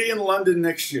hope to be in London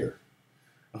next year.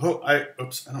 Oops, I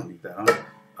don't need that.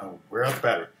 I'll wear out the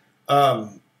battery.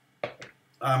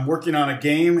 I'm working on a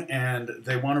game and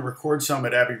they want to record some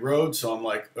at Abbey Road, so I'm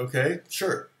like, okay,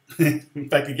 sure. In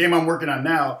fact, the game I'm working on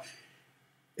now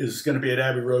is going to be at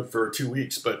Abbey Road for 2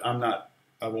 weeks, but I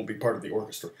won't be part of the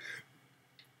orchestra.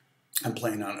 I'm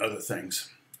playing on other things.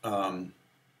 But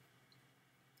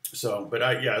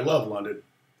I love London.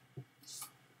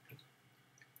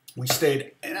 We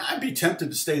stayed, and I'd be tempted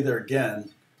to stay there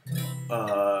again.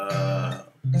 What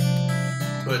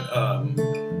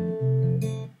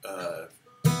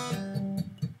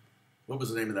was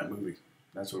the name of that movie?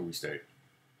 That's where we stayed.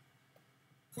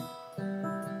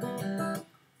 I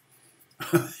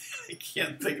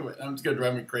can't think of it. It's going to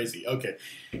drive me crazy. Okay.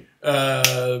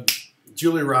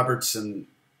 Julia Roberts and...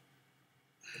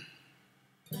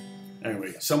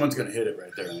 Anyway, someone's going to hit it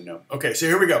right there, I know. Okay, so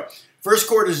here we go. First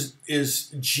chord is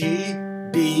G,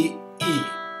 B, E.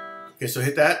 Okay, so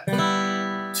hit that.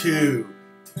 2,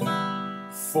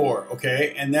 4.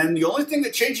 Okay, and then the only thing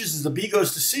that changes is the B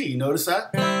goes to C. Notice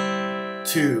that?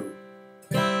 2,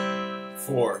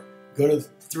 4. go to the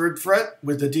 3rd fret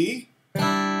with the D.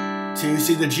 So you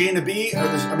see the G and the B,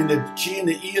 the G and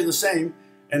the E are the same,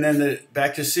 and then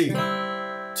back to C.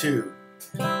 2,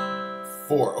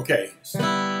 4. Okay.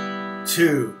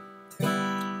 2.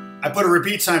 I put a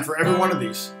repeat sign for every one of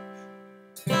these.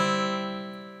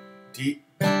 D.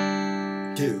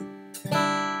 2,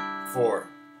 4.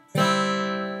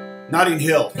 Notting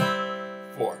Hill.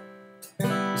 4.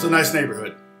 It's a nice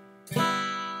neighborhood.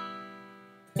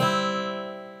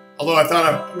 Although I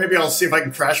thought maybe I'll see if I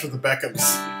can crash with the Beckhams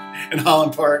in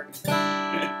Holland Park.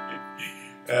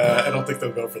 I don't think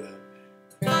they'll go for that.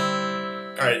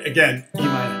 All right, again, E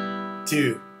minor.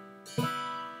 2,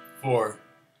 4.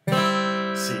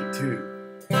 C, 2,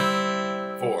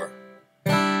 4.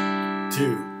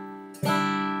 2,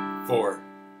 4.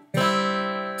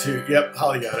 2. Yep,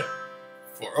 Holly got it.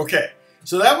 4. Okay.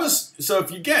 So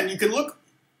if you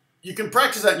can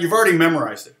practice that. You've already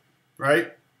memorized it,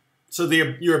 right? So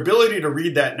your ability to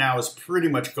read that now is pretty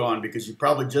much gone because you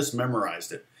probably just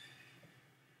memorized it.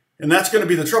 And that's going to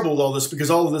be the trouble with all this because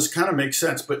all of this kind of makes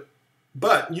sense. But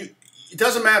it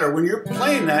doesn't matter. When you're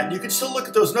playing that, you can still look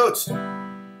at those notes.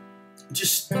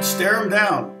 Just stare them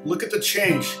down. Look at the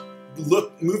change.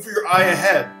 Move your eye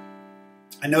ahead.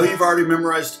 I know you've already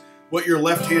memorized what your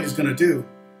left hand is going to do.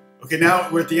 Okay, now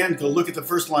we're at the end. Go look at the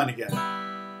first line again.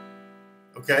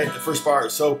 Okay, the first bar.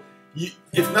 So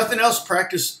if nothing else,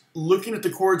 practice looking at the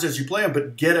chords as you play them,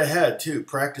 but get ahead too.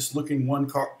 Practice looking one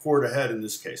chord ahead in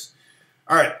this case.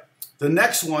 All right, the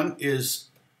next one is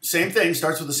same thing,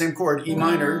 starts with the same chord, E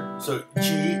minor, so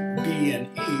G, B, and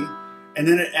E, and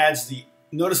then it adds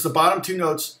notice the bottom 2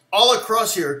 notes all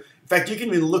across here. In fact, you can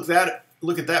even look at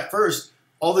that first.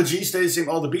 All the G stays the same,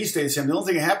 all the B stays the same. The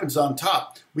only thing that happens on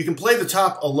top, we can play the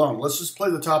top alone. Let's just play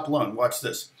the top alone. Watch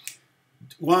this.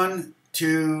 1,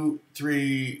 2,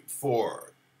 3,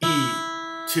 4. E,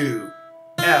 2,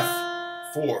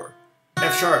 F, 4.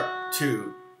 F sharp,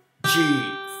 2.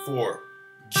 G, 4.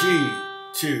 G,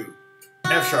 2.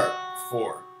 F sharp,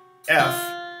 4.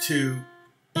 F, 2,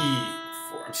 E,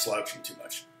 4. I'm slouching too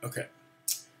much. Okay.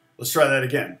 Let's try that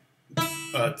again.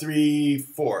 3,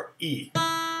 4. E,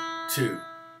 2,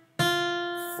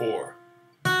 4.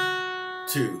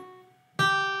 2,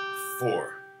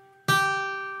 4.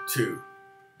 2,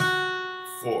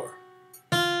 4.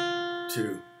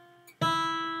 2,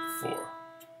 4.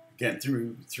 Again,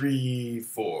 3,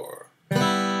 4. 2.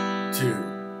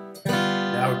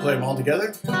 Now we play them all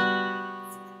together.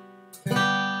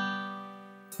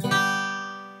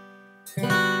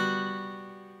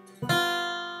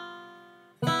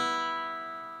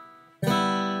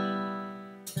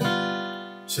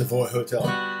 Savoy Hotel.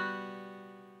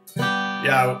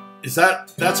 Yeah,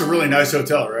 that's a really nice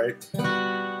hotel, right?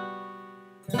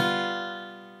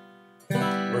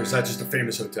 Or is that just a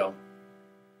famous hotel?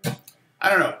 I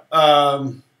don't know.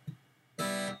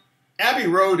 Abbey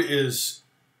Road is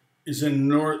in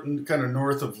kind of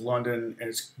north of London, and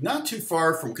it's not too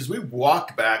far from, because we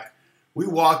walked back. We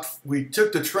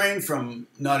took the train from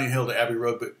Notting Hill to Abbey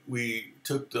Road, but we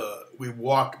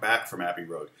walked back from Abbey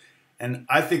Road. And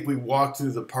I think we walked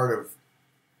through the part of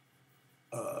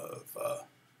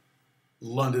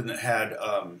London that had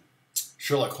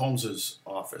Sherlock Holmes's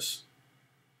office.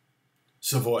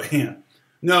 Savoy, yeah.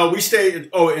 No, we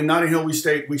stayed. Oh, in Notting Hill, we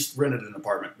rented an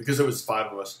apartment because there was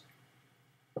 5 of us.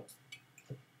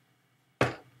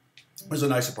 It was a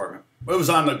nice apartment. It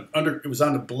was on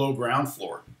the below ground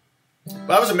floor.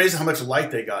 But I was amazed at how much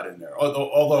light they got in there.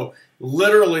 Although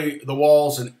literally the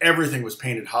walls and everything was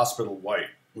painted hospital white,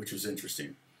 which was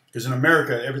interesting. Because in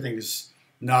America, everything is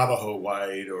Navajo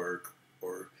white or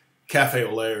cafe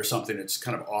au lait or something. It's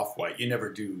kind of off-white. You never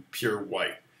do pure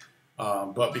white.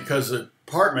 But because the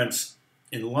apartments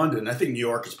in London, I think New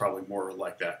York is probably more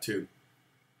like that too.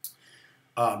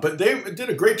 But they did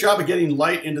a great job of getting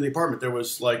light into the apartment. There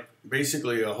was like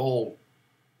basically a whole,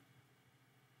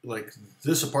 like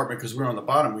this apartment, because we were on the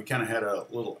bottom, we kind of had a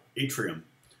little atrium.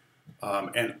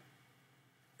 And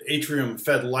the atrium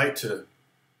fed light to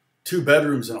 2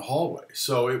 bedrooms and a hallway.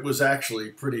 So it was actually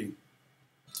pretty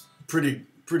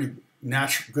good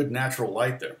natural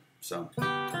light there. So,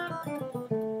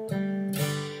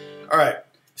 all right.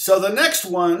 So the next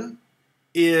one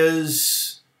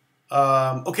is,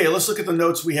 okay, let's look at the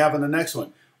notes we have on the next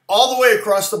one. All the way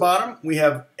across the bottom, we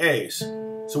have A's.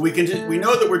 So we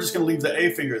know that we're just going to leave the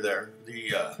A finger there,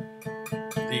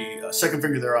 the second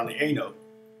finger there on the A note.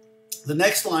 The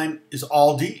next line is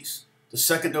all D's. The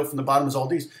second note from the bottom is all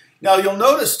D's. Now you'll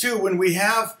notice too, when we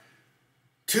have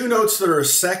 2 notes that are a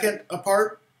second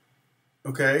apart,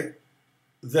 okay,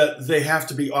 that they have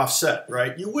to be offset,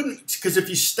 right? You wouldn't, because if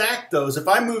you stack those, if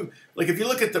I move, like if you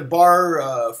look at the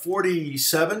bar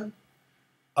 47,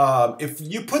 If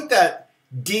you put that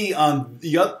D on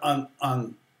the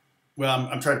well,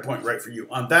 I'm trying to point right for you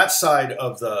on that side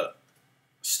of the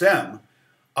stem,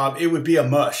 it would be a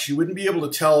mush. You wouldn't be able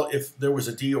to tell if there was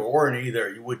a D or an E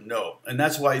there. You wouldn't know, and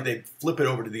that's why they flip it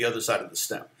over to the other side of the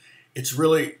stem. It's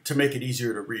really to make it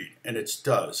easier to read, and it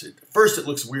does. At first, it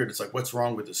looks weird. It's like, what's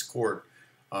wrong with this chord?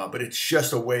 But it's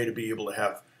just a way to be able to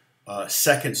have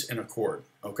seconds in a chord.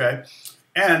 Okay,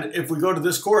 and if we go to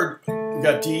this chord, we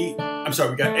got D. I'm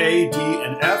sorry, we got A, D,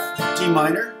 and F. D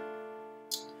minor.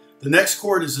 The next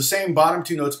chord is the same bottom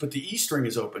two notes, but the E string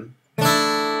is open.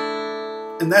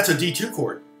 And that's a D2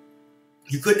 chord.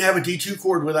 You couldn't have a D2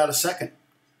 chord without a second.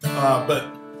 But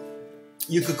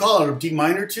you could call it a D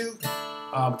minor 2,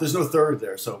 but there's no third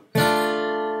there. So,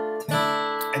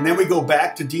 and then we go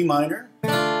back to D minor,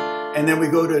 and then we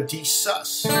go to D sus.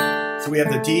 So we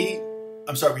have the D,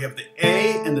 I'm sorry, we have the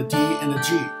A and the D and the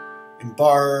G in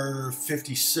bar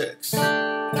 56.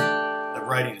 The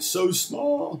writing is so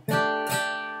small.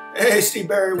 Hey, Steve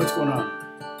Barry, what's going on?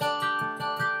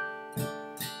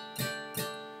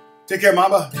 Take care,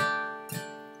 Mama.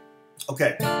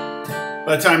 Okay.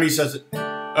 By the time he says it,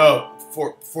 oh,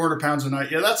 400 pounds a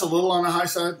night. Yeah, that's a little on the high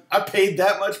side. I paid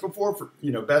that much before for,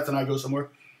 you know, Beth and I go somewhere.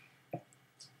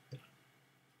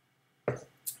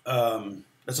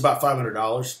 That's about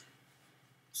 $500.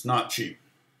 It's not cheap.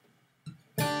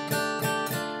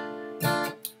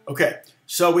 Okay,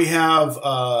 so we have,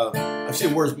 I've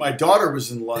seen where my daughter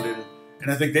was in London, and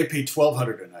I think they paid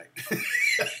 $1,200 a night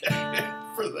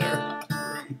for their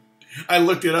room. I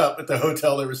looked it up at the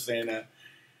hotel they were staying at,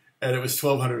 and it was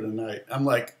 $1,200 a night. I'm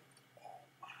like, oh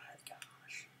my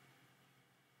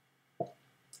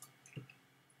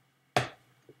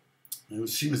gosh.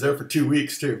 She was there for 2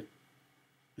 weeks, too.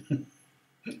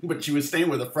 But she was staying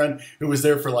with a friend who was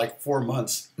there for like 4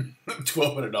 months.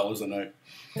 $1,200 a night.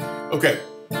 Okay.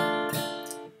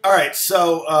 All right,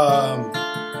 so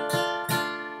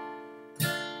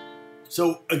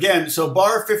again, so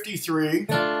bar 53,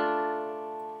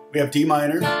 we have D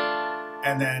minor,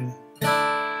 and then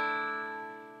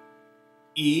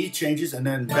E changes, and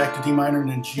then back to D minor,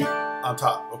 and then G on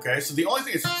top, okay? So the only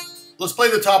thing is, let's play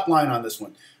the top line on this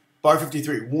one. Bar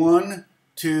 53, 1,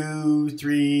 2,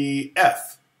 3,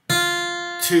 F,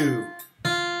 2,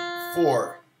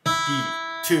 4, E,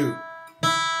 2,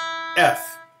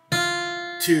 F,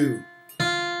 2,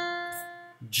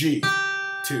 G,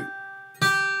 2.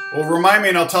 Well, remind me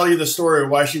and I'll tell you the story of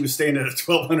why she was staying at a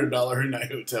 $1,200 a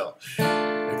night hotel.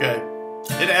 Okay.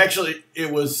 They had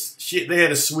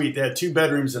a suite. They had 2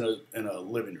 bedrooms and a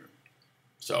living room.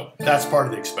 So that's part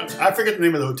of the expense. I forget the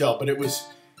name of the hotel, but it was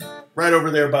right over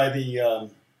there by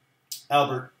the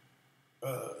Albert,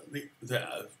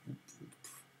 the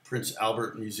Prince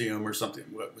Albert Museum or something.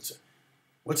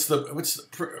 What's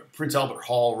the Prince Albert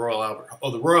Hall, Royal Albert? Oh,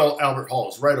 the Royal Albert Hall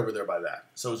is right over there by that.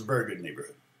 So it was a very good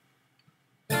neighborhood.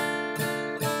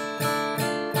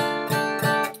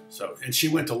 So, and she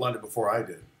went to London before I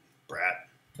did, brat.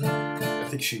 I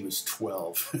think she was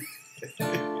 12.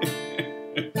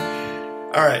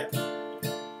 All right.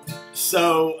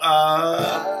 So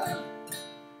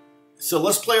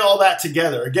let's play all that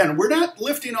together. Again, we're not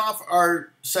lifting off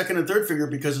our second and third finger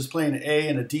because it's playing an A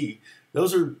and a D.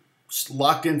 Those are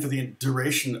locked in for the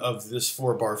duration of this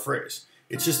 4-bar phrase.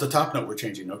 It's just the top note we're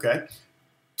changing, okay?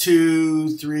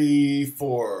 2, 3,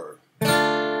 4. 2.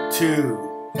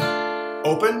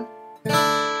 Open. 2.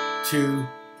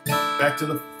 Back to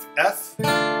the F.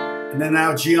 And then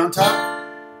now G on top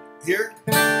here.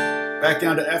 Back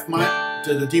down to F minor,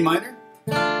 to the D minor.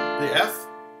 The F.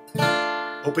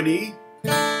 Open E.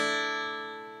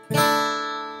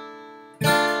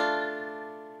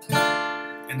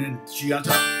 And then G on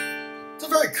top. It's a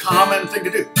very common thing to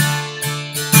do.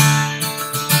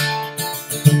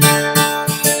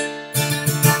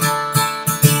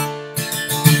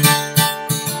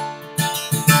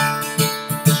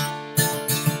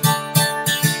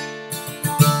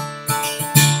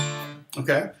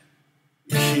 Okay.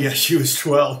 Yeah, she was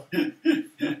 12.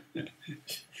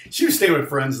 She was staying with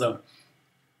friends, though.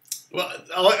 Well,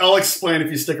 I'll explain if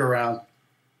you stick around.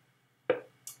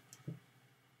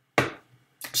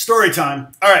 Story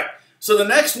time. All right. So the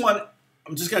next one,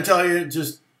 I'm just going to tell you,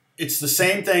 it's the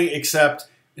same thing, except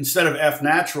instead of F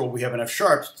natural, we have an F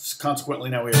sharp. Consequently,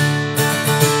 now we have...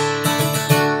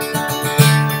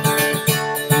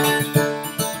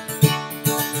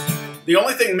 The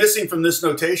only thing missing from this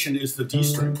notation is the D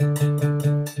string,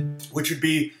 which would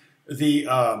be the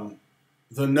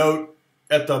note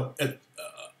at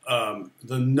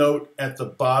the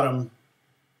bottom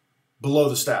below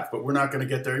the staff. But we're not going to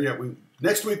get there yet.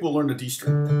 Next week we'll learn the D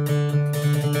string.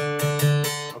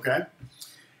 Okay,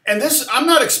 And this, I'm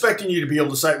not expecting you to be able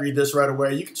to sight read this right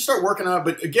away. You can start working on it,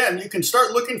 but again, you can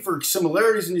start looking for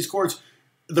similarities in these chords.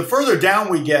 The further down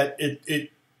we get,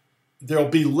 there'll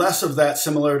be less of that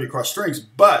similarity across strings,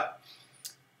 but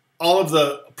all of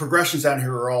the progressions down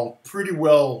here are all pretty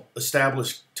well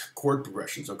established chord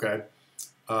progressions, okay?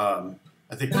 I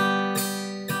think...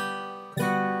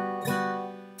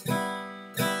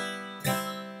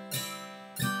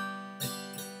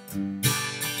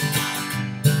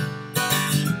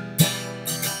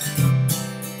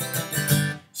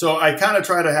 So I kind of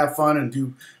try to have fun and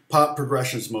do pop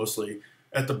progressions mostly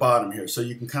at the bottom here. So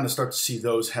you can kind of start to see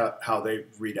those, how they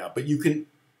read out. But you can,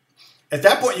 at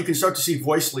that point, you can start to see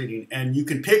voice leading, and you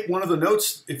can pick one of the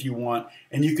notes if you want,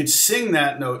 and you could sing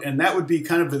that note, and that would be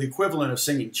kind of the equivalent of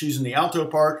singing, choosing the alto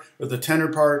part or the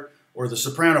tenor part or the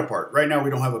soprano part. Right now we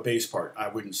don't have a bass part. I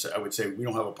would say we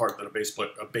don't have a part that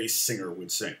a bass singer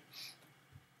would sing.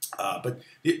 But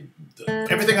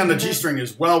everything on the G string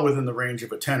is well within the range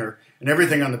of a tenor, and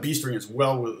everything on the B string is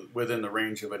well within the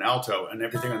range of an alto, and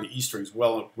everything on the E string is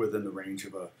well within the range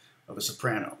of a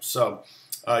soprano. So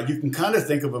you can kind of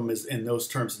think of them as in those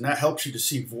terms, and that helps you to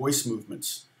see voice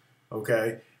movements.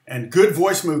 Okay, and good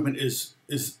voice movement is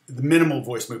the minimal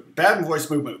voice movement. Bad voice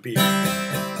movement would be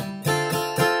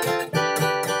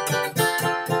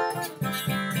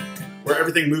where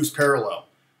everything moves parallel.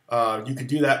 You could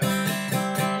do that.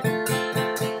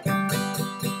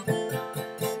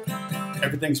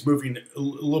 Everything's moving a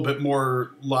little bit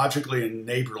more logically and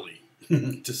neighborly,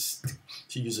 just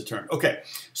to use a term. Okay,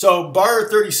 so bar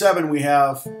 37 we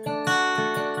have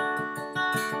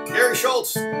Gary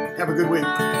Schultz. Have a good week.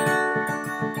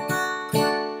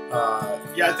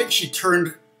 Yeah, I think she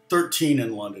turned 13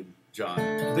 in London, John.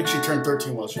 I think she turned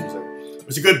 13 while she was there. It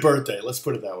was a good birthday, let's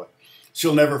put it that way.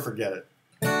 She'll never forget it.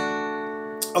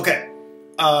 Okay,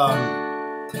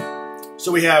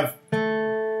 so we have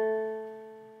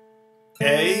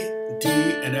A, D,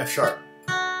 and F sharp.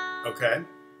 Okay.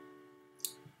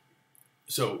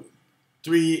 So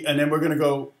 3, and then we're going to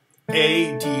go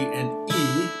A, D, and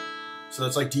E. So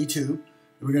that's like D2. And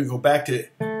we're going to go back to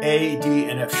A, D,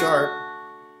 and F sharp,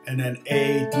 and then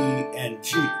A, D, and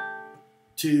G.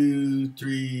 2,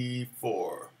 3,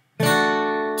 4. 2,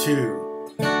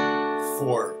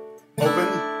 4. Open.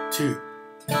 2.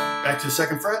 Back to the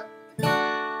second fret.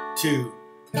 2,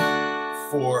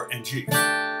 4, and G.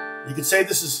 You could say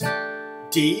this is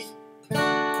D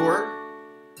chord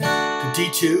to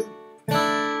D2,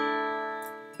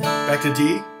 back to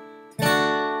D,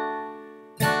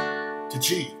 to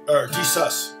G, or D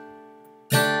sus.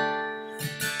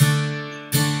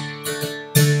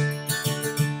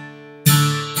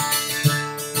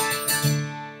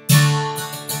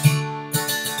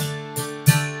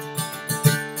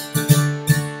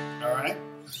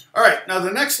 All right, now the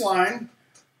next line,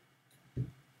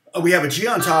 we have a G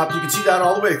on top. You can see that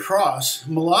all the way across.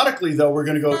 Melodically, though, we're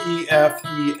going to go E, F,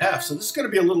 E, F. So this is going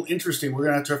to be a little interesting. We're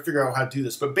going to have to figure out how to do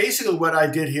this. But basically what I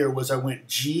did here was I went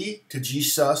G to G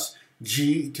sus,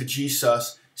 G to G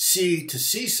sus, C to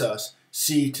C sus,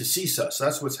 C to C sus. So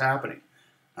that's what's happening.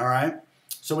 All right?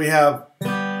 So we have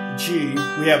G.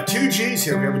 We have two Gs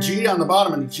here. We have a G on the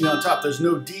bottom and a G on top. There's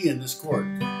no D in this chord.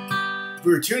 If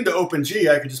we were tuned to open G,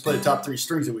 I could just play the top 3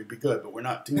 strings and we'd be good. But we're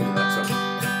not tuned to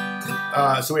that.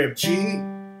 So we have G,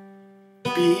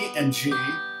 B, and G,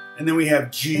 and then we have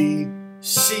G,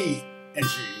 C, and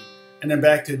G, and then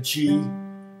back to G,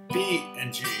 B,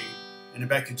 and G, and then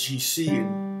back to G, C,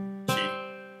 and G.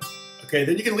 Okay,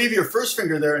 then you can leave your first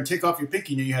finger there and take off your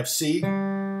pinky, and you have C,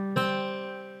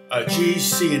 G,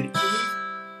 C, and E,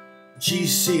 G,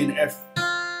 C, and F.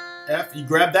 F. You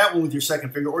grab that one with your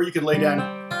second finger, or you can lay down,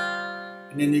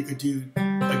 and then you could do,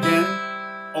 again,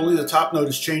 only the top note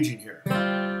is changing here.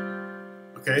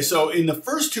 Okay, so in the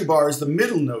first 2 bars, the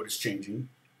middle note is changing.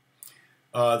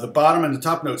 The bottom and the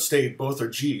top note stay, both are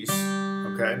G's.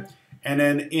 Okay, and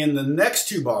then in the next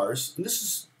 2 bars, and this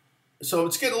is, so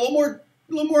it's getting a little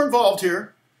more involved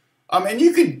here. And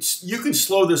you can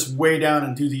slow this way down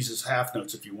and do these as half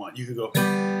notes if you want. You could go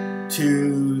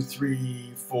 2,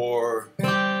 3, 4,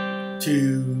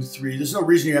 2, 3. There's no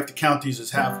reason you have to count these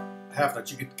as half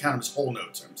notes. You could count them as whole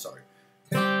notes. I'm sorry.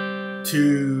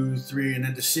 2, 3, and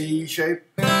then the C shape.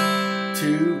 2,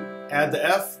 add the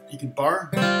F. You can bar.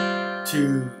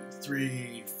 2,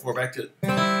 3, 4. Back to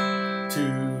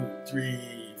 2,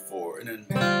 3, 4, and then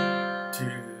 2,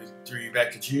 3.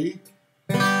 Back to G.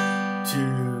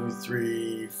 2,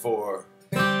 3, 4.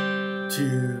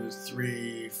 2,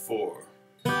 3, 4.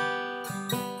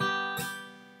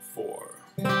 4.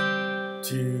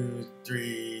 2,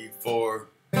 3, 4.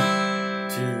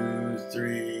 2,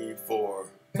 3, 4.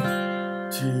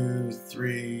 2,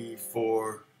 3,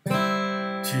 4.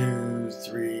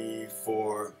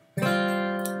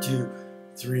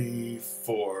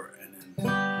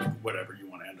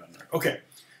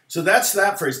 So that's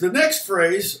that phrase. The next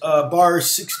phrase, bar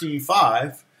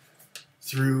 65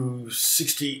 through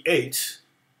 68.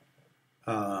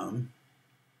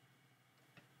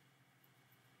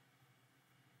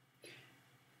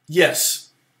 Yes,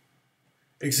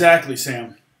 exactly,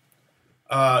 Sam.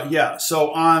 Yeah.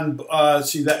 So on,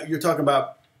 see that you're talking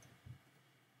about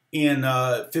in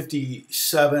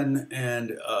 57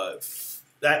 and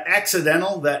that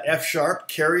accidental, that F sharp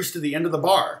carries to the end of the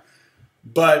bar.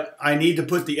 But I need to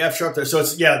put the F sharp there. So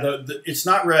it's, yeah, it's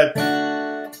not read.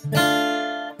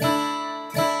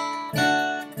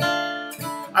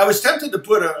 I was tempted to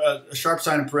put a sharp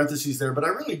sign in parentheses there, but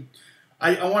I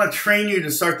want to train you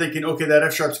to start thinking, okay, that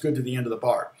F sharp's good to the end of the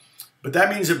bar. But that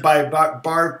means that by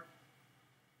bar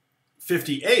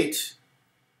 58,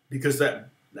 because that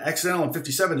accidental in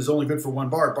 57 is only good for one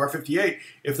bar, bar 58,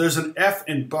 if there's an F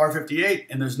in bar 58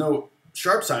 and there's no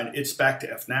sharp sign, it's back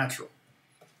to F natural.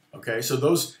 Okay, so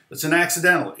it's an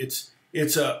accidental. It's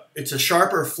a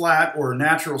sharp or flat or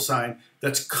natural sign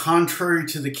that's contrary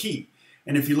to the key.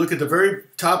 And if you look at the very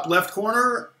top left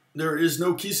corner, there is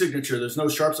no key signature. There's no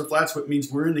sharps or flats, which means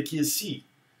we're in the key of C.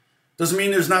 Doesn't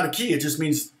mean there's not a key. It just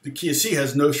means the key of C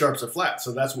has no sharps or flats.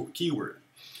 So that's what key we're in.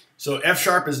 So F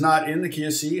sharp is not in the key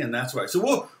of C, and that's why.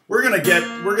 So we're gonna get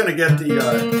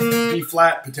the B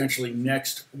flat potentially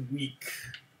next week.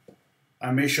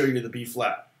 I may show you the B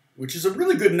flat, which is a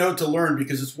really good note to learn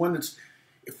because it's one that's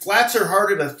flats are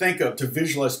harder to think of, to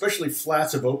visualize, especially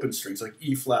flats of open strings like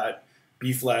E flat,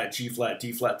 B flat, G flat,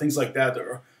 D flat, things like that.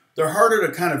 They're harder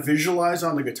to kind of visualize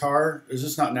on the guitar. It's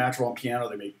just not natural on piano.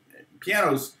 They make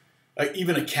pianos.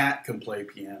 Even a cat can play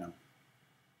piano.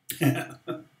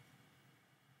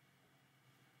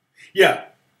 Yeah,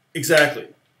 exactly,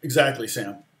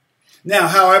 Sam. Now,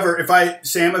 however, if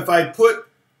I put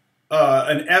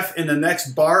an F in the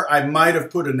next bar, I might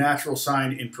have put a natural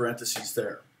sign in parentheses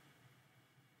there.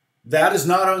 That is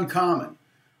not uncommon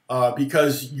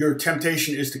because your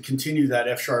temptation is to continue that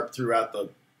F sharp throughout the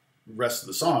rest of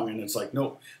the song, and it's like,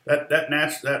 no,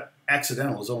 that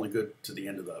accidental is only good to the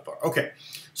end of the bar. Okay,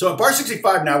 so at bar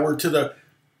 65 now we're to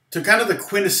kind of the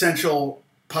quintessential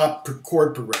pop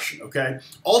chord progression. Okay,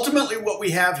 ultimately what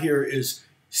we have here is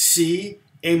C,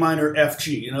 A minor, F,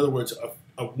 G. In other words,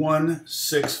 a 1,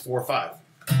 6, 4, 5.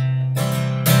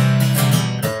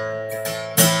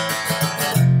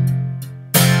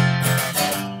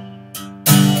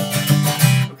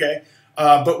 Okay,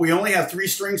 but we only have 3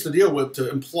 strings to deal with to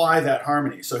imply that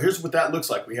harmony. So here's what that looks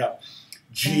like. We have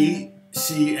G,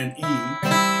 C, and E.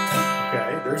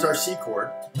 Okay, there's our C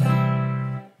chord.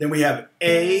 Then we have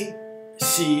A,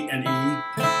 C, and E.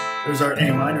 There's our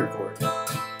A minor chord.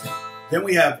 Then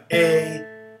we have A,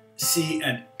 C,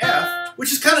 and F,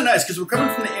 which is kind of nice because we're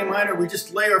coming from the A minor. We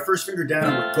just lay our first finger down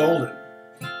and we're golden.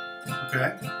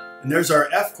 Okay, and there's our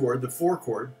F chord, the 4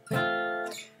 chord.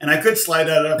 And I could slide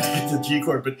that up to get to the G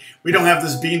chord, but we don't have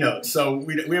this B note, so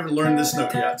we haven't learned this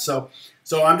note yet. So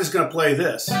I'm just going to play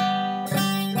this.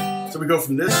 So we go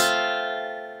from this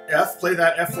F, play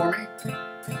that F for me,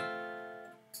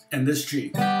 and this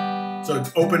G. So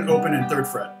it's open, open, and 3rd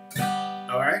fret.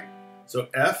 All right? So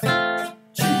F,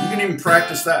 G. You can even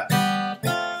practice that.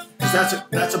 Because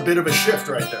that's a bit of a shift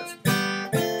right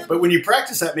there. But when you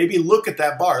practice that, maybe look at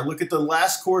that bar. Look at the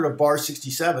last chord of bar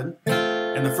 67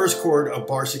 and the first chord of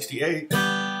bar 68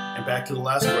 and back to the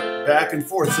last chord. Back and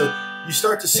forth. So you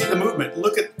start to see the movement.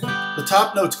 Look at the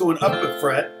top notes going up a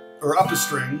fret, or up a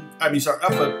string. Up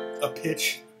a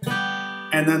pitch.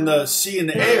 And then the C and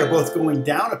the A are both going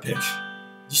down a pitch.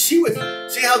 You see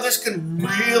how this can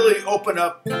really open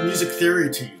up music theory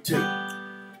to you too.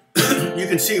 You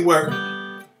can see where,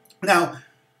 now,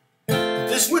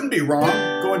 this wouldn't be wrong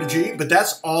going to G, but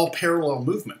that's all parallel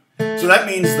movement. So that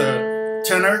means the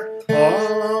tenor,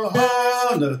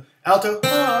 and the alto,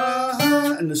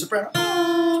 and the soprano,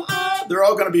 they're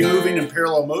all going to be moving in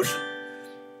parallel motion.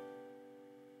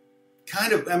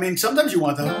 Kind of, sometimes you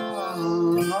want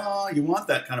you want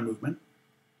that kind of movement.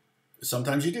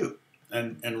 Sometimes you do.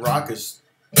 And rock is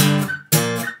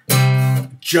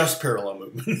just parallel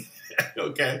movement.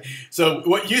 Okay, so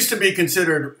what used to be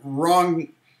considered wrong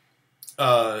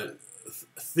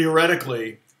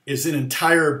theoretically is an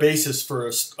entire basis for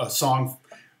a song,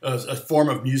 a form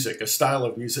of music, a style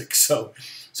of music. So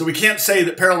we can't say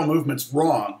that parallel movement's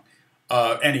wrong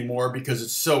anymore because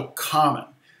it's so common.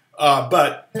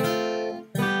 But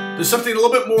there's something a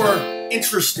little bit more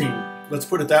interesting, let's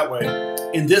put it that way,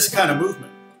 in this kind of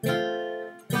movement,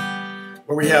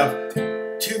 where we have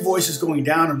 2 voices going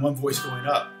down and 1 voice going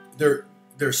up. They're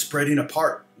spreading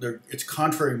apart. It's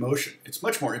contrary motion. It's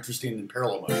much more interesting than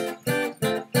parallel motion.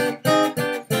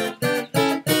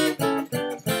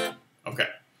 Okay.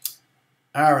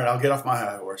 All right, I'll get off my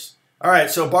high horse. All right,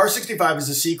 so bar 65 is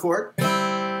a C chord,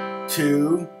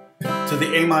 to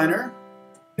the A minor,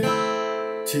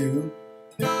 to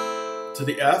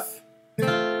the F,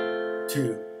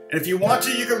 to. And if you want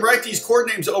to, you can write these chord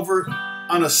names over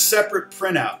on a separate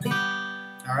printout.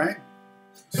 All right?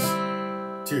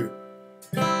 2,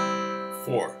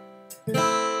 4.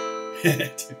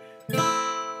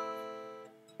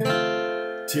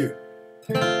 2,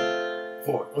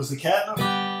 4. Was the cat up?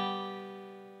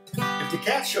 If the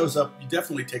cat shows up, you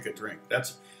definitely take a drink.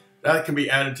 That can be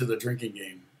added to the drinking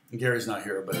game. And Gary's not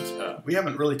here, but we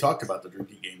haven't really talked about the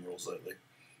drinking game rules lately.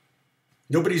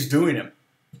 Nobody's doing them.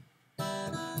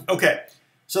 Okay,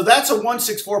 so that's a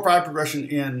 1-6-4-5 progression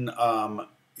in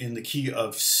the key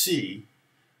of C.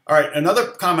 All right, another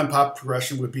common pop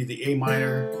progression would be the A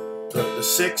minor, the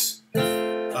 6,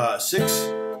 6,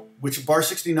 which bar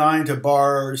 69 to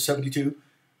bar 72,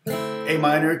 A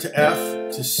minor to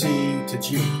F to C to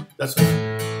G. That's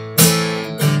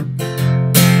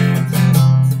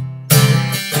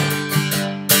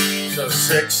so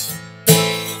 6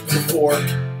 to 4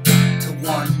 to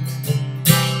 1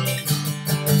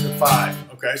 to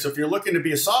 5. Okay, so if you're looking to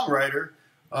be a songwriter,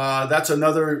 that's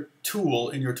another tool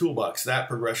in your toolbox, that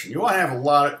progression. You want to have a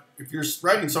lot of, if you're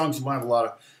writing songs, you want to have a lot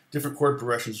of different chord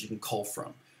progressions you can cull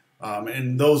from.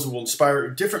 And those will inspire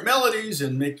different melodies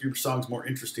and make your songs more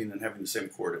interesting than having the same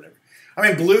chord in every. I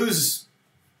mean, blues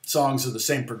songs are the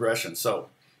same progression, so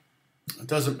it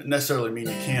doesn't necessarily mean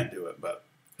you can't do it. But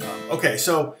okay,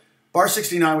 so bar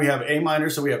 69, we have A minor,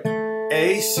 so we have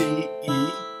A, C, E.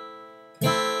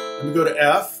 And we go to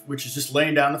F, which is just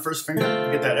laying down the first finger.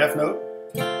 We get that F note.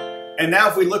 And now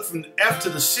if we look from F to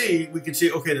the C, we can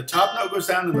see, okay, the top note goes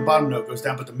down and the bottom note goes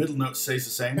down, but the middle note stays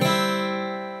the same.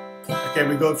 Okay,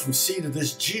 we go from C to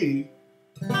this G.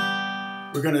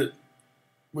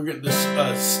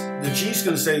 The G's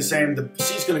gonna stay the same, the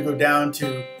C's gonna go down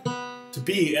to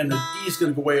B, and the E's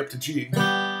gonna go way up to G.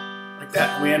 Like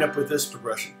that, and we end up with this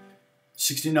progression.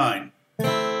 69,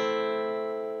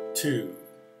 2,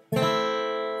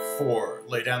 4,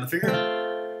 lay down the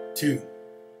finger, 2.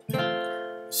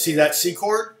 See that C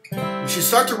chord? You should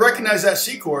start to recognize that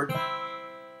C chord.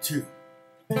 2,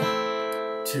 2.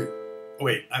 Oh,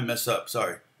 wait, I messed up,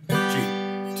 sorry. G, 2,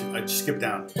 I just skipped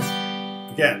down.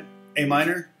 Again, A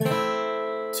minor,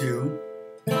 2.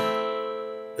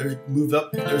 There's moved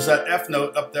up, there's that F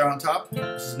note up there on top.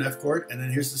 This is an F chord, and then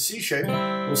here's the C shape,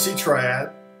 little C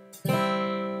triad,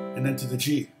 and then to the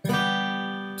G. 2.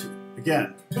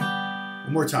 Again,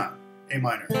 one more time. A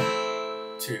minor,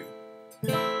 2.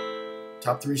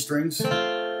 Top 3 strings,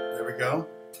 there we go.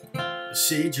 The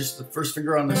C, just the first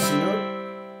finger on the C note,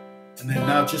 and then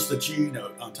now just the G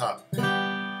note on top. All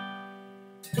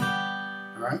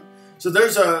right, so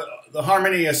there's the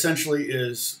harmony essentially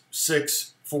is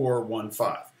 6, 4, 1,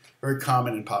 5. Very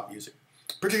common in pop music,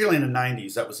 particularly in the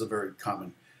 90s, that was a very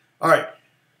common. All right,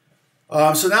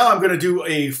 so now I'm gonna do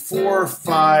a 4,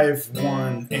 5,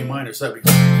 1, A minor, so that'd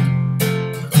be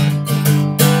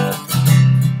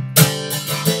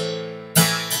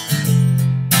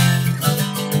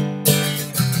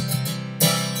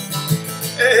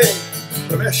Hey,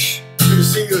 Ramesh, good to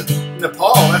see you in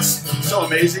Nepal. That's so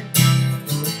amazing.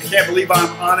 I can't believe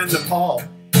I'm on in Nepal.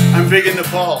 I'm big in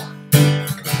Nepal.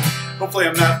 Hopefully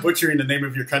I'm not butchering the name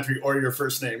of your country or your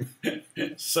first name.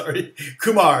 Sorry.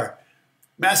 Kumar.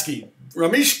 Maskey.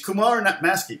 Ramesh Kumar, not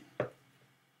Maskey.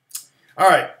 All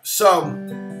right, so...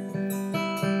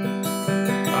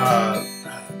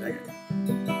 dang it.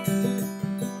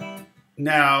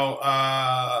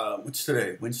 Now, what's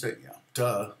today? Wednesday? Yeah.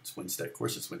 Duh, it's Wednesday. Of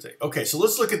course it's Wednesday. Okay, so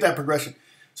let's look at that progression.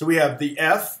 So we have the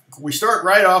F. We start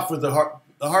right off with the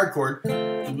hard chord,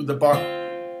 with the bar,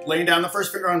 laying down the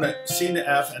first finger on the C and the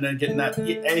F, and then getting that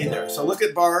A there. So look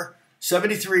at bar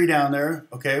 73 down there.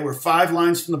 Okay, we're 5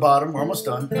 lines from the bottom. We're almost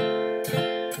done. Then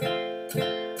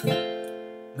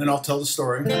I'll tell the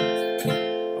story.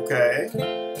 Okay.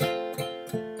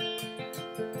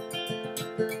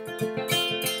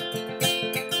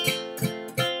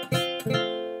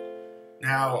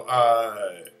 Now,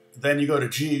 then you go to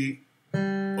G,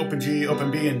 open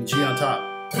B, and G on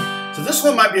top. So this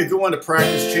one might be a good one to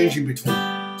practice changing between,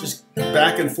 just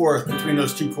back and forth between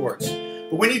those 2 chords.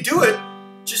 But when you do it,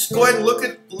 just go ahead and look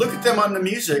at them on the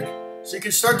music, so you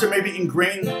can start to maybe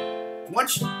ingrain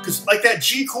once, because like that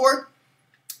G chord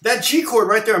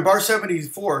right there in bar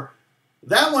 74,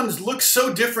 that one looks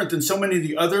so different than so many of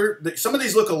the other. Some of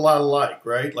these look a lot alike,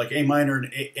 right? Like A minor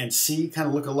and C kind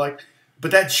of look alike. But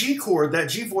that G chord, that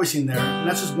G voicing there, and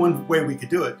that's just one way we could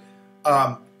do it,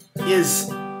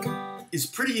 is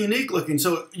pretty unique looking.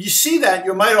 So you see that,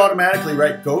 you might automatically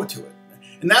go to it.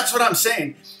 And that's what I'm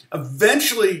saying.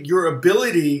 eventually your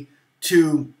ability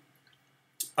to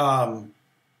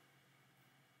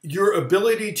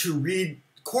read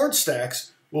chord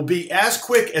stacks will be as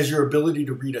quick as your ability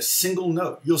to read a single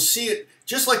note. You'll see it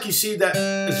just like you see that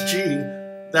as G,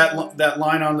 that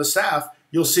line on the staff.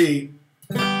 You'll see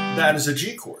that as a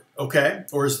G chord, okay?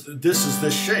 Or this is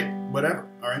this shape, whatever.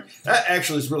 All right. That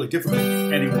actually is really difficult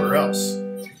anywhere else.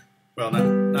 Well,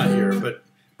 not here, but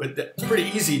it's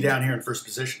pretty easy down here in first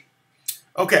position.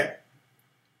 Okay.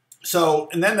 So,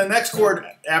 and then the next chord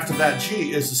after that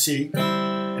G is the C,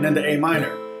 and then the A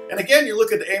minor. And again, you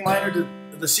look at the A minor to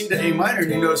the C to A minor, and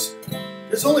you notice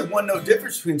there's only one note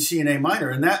difference between C and A minor,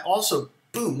 and that also,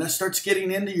 boom, that starts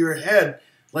getting into your head.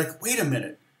 Like, wait a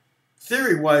minute,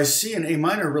 theory-wise, C and A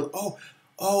minor are really, oh,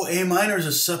 A minor is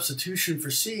a substitution for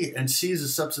C, and C is a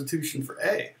substitution for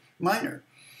A minor.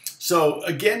 So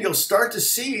again, you'll start to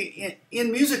see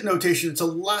in music notation, it's a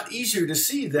lot easier to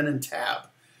see than in tab.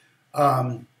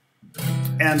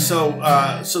 And so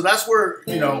that's where,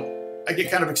 you know, I get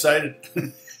kind of excited.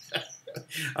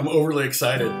 I'm overly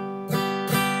excited.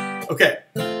 Okay.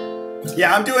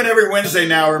 Yeah, I'm doing every Wednesday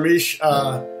now, Ramesh.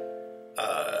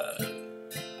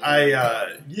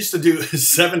 I used to do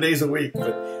 7 days a week,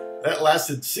 but that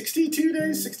lasted 62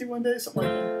 days, 61 days, something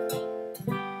like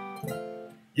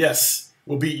that. Yes,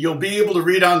 you'll be able to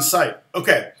read on site.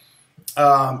 Okay.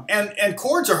 And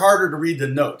chords are harder to read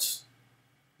than notes.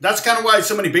 That's kind of why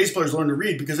so many bass players learn to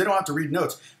read, because they don't have to read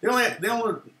notes. They don't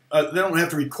have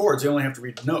to read chords. They only have to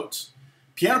read notes.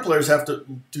 Piano players have to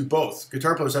do both.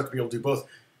 Guitar players have to be able to do both.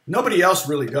 Nobody else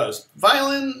really does.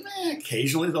 Violin,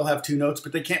 occasionally they'll have 2 notes,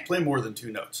 but they can't play more than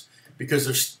 2 notes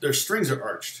because their strings are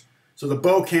arched. So the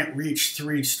bow can't reach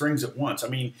 3 strings at once. I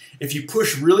mean, if you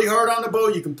push really hard on the bow,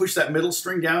 you can push that middle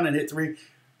string down and hit 3.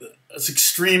 That's an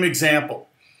extreme example.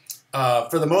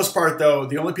 For the most part, though,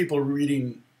 the only people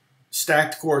reading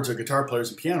stacked chords are guitar players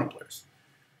and piano players.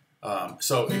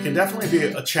 So it can definitely be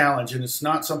a challenge, and it's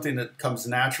not something that comes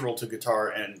natural to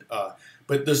guitar.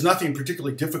 But there's nothing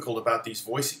particularly difficult about these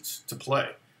voicings to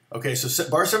play. Okay, so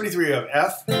bar 73, you have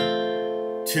F,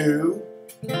 2 to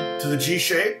the G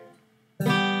shape,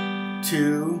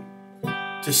 2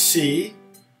 to C,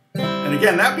 and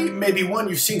again, that may be one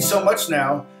you've seen so much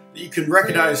now that you can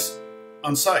recognize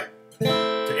on sight.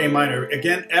 To A minor.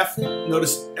 Again, F,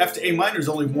 notice F to A minor is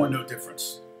only 1 note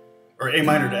difference. Or A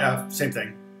minor to F, same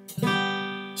thing.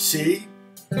 C.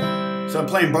 So I'm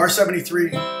playing bar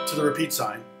 73 to the repeat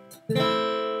sign.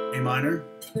 A minor.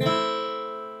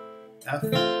 F.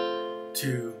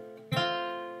 2.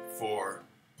 4.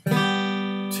 2.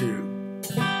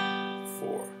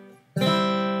 4.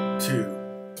 2.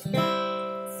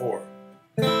 4.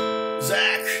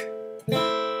 Zach.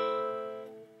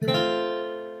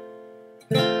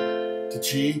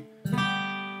 G,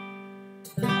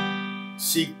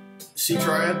 C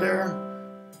triad there,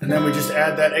 and then we just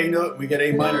add that A note, and we get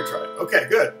A minor triad. Okay,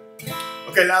 good.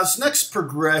 Okay, now this next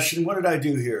progression, what did I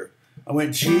do here? I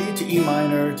went G to E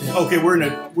minor. Okay,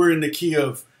 we're in the key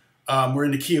of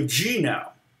G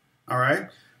now. All right.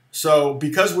 So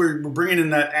because we're bringing in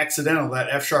that accidental, that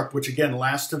F sharp, which again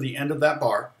lasts to the end of that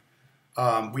bar,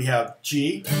 we have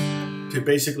G to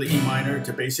basically E minor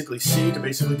to basically C to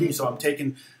basically D. So I'm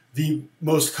taking the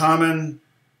most common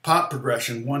pop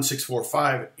progression, 1, 6, 4,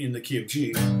 5 in the key of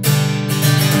G.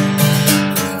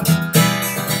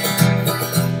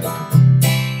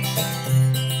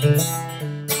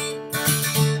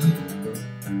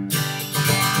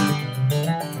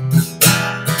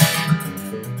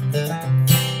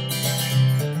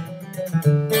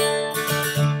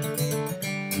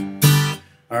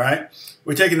 All right,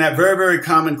 we're taking that very, very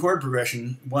common chord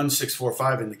progression, 1, 6, 4,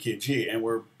 5 in the key of G, and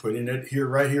we're putting it here,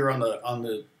 right here on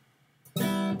the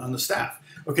staff.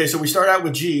 Okay, so we start out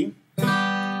with G,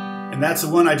 and that's the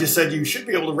one I just said you should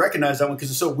be able to recognize that one because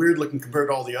it's so weird looking compared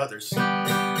to all the others.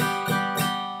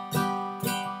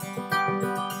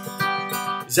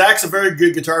 Zach's a very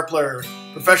good guitar player,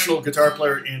 professional guitar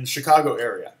player in Chicago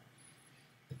area.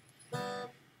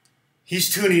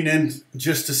 He's tuning in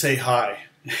just to say hi.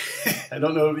 I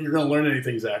don't know if you're going to learn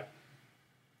anything, Zach.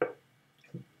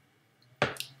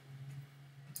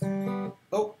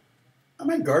 Oh, am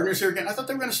I Gardner's here again? I thought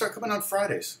they were going to start coming on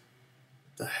Fridays.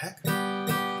 The heck?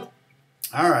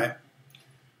 All right.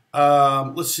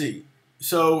 Let's see.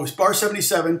 So bar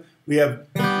 77, we have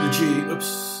the G.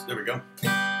 Oops, there we go.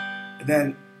 And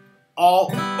then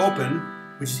all open,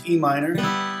 which is E minor.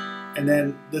 And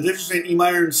then the difference between E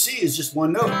minor and C is just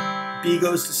 1 note. B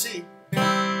goes to C.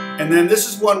 And then this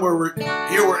is one where we're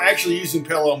actually using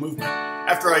parallel movement.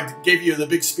 After I gave you the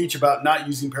big speech about not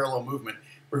using parallel movement,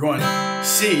 we're going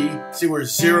C. See where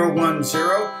 0, 1,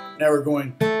 0. Now we're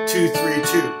going 2, 3, 2.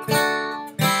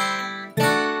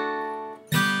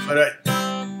 But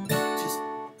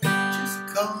just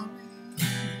call me.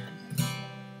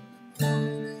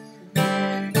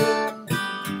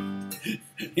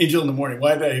 Angel in the morning.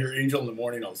 Why did I hear Angel in the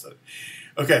morning all of a sudden?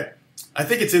 Okay, I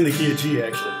think it's in the key of G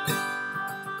actually.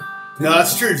 No,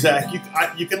 that's true, Zach. You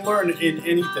can learn in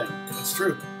anything. That's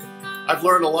true. I've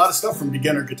learned a lot of stuff from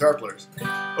beginner guitar players.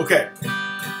 Okay.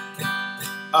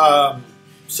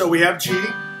 So we have G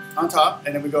on top,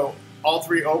 and then we go all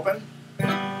three open,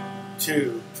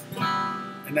 2,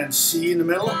 and then C in the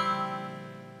middle.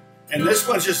 And this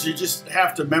one's just, you just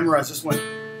have to memorize this one.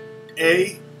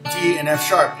 A, D, and F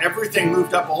sharp. Everything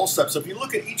moved up a whole step. So if you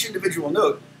look at each individual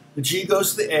note, the G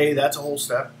goes to the A, that's a whole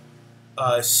step.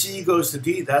 C goes to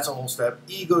D, that's a whole step.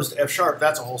 E goes to F sharp,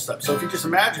 that's a whole step. So if you just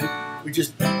imagine, we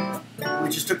just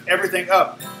took everything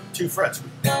up 2 frets.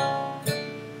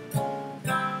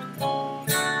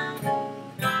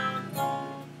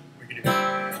 We can do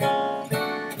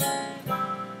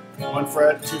 1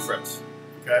 fret, 2 frets.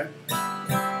 Okay.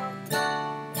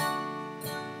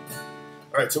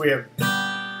 All right, so we have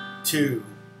 2,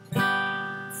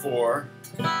 4,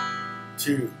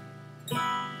 2,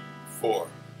 4,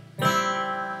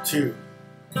 2,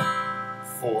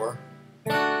 4,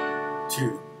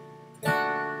 2,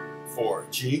 4,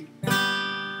 G,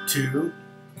 2,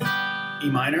 E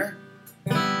minor,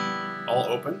 all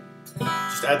open.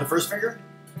 Just add the first finger,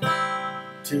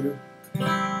 2,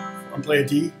 and play a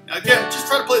D. Now again, just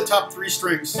try to play the top 3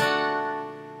 strings.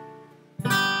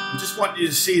 I just want you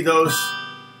to see those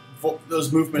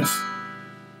movements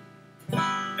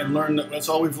and learn that that's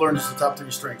all we've learned is the top 3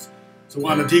 strings. So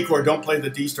on the D chord, don't play the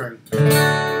D string or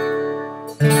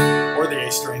the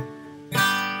A string.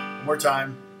 One more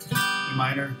time, E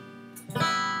minor.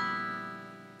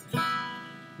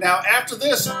 Now after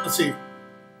this, let's see.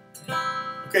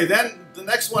 Okay, then the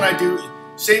next one I do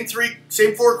same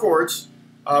 4 chords.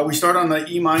 We start on the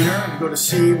E minor, and we go to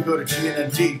C, we go to G, and then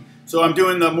D. So I'm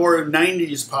doing the more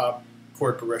 90s pop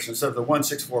chord progression. Instead of the 1,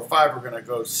 6, 4, 5, we're going to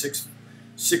go 6,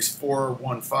 6, 4,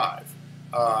 1, 5.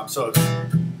 So it's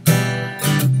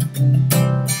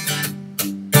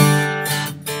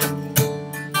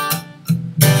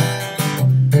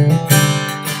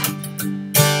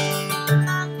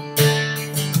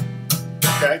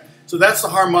okay. So that's the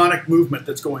harmonic movement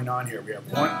that's going on here. We have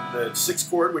the 6th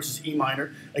chord, which is E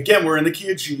minor. Again, we're in the key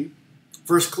of G.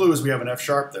 First clue is we have an F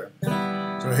sharp there.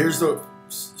 So here's the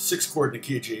 6th chord in the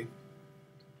key of G.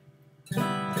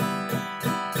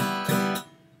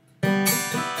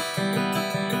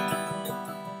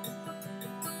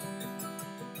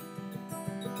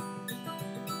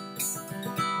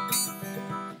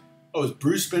 Oh, is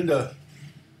Bruce been to...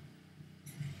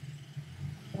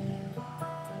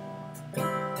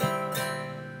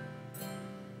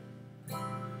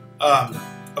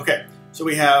 Okay, so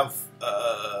we have,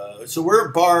 so we're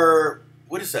at bar,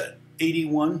 what is that,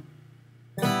 81?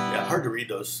 Yeah, hard to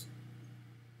read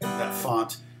that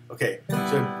font. Okay,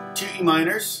 so 2 E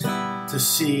minors to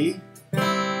C,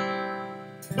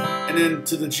 and then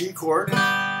to the G chord.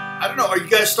 I don't know, are you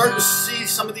guys starting to see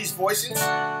some of these voicings?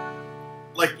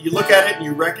 Like, you look at it and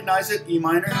you recognize it, E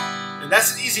minor, and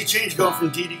that's an easy change going from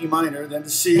D to E minor, then to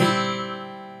C,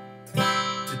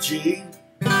 to G,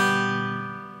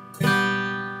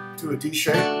 to a D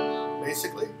shape,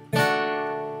 basically.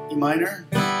 E minor.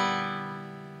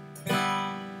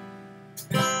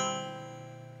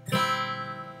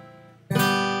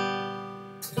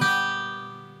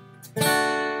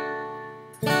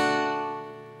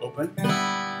 Open.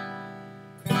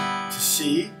 To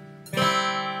C.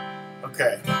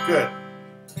 Okay, good.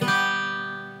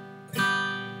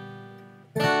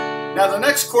 Now the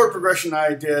next chord progression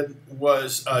I did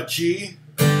was G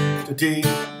to D,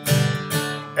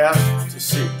 F to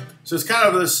C. So it's kind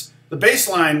of this, the bass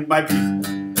line might be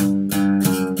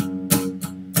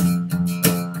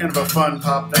kind of a fun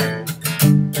pop thing.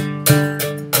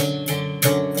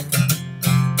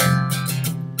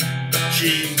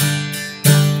 G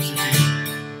to D.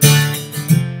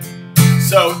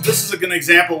 So this is an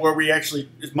example where we actually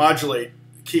modulate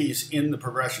keys in the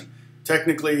progression.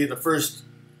 Technically, the first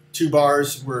 2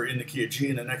 bars were in the key of G,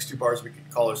 and the next 2 bars we could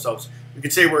call ourselves, we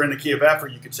could say we're in the key of F, or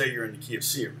you could say you're in the key of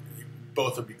C.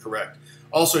 Both would be correct.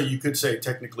 Also, you could say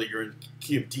technically you're in the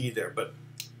key of D there, but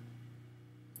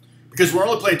because we're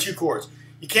only playing 2 chords,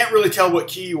 you can't really tell what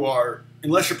key you are,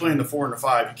 unless you're playing the 4 and the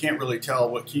 5, you can't really tell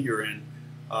what key you're in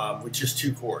with just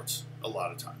 2 chords a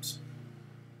lot of times.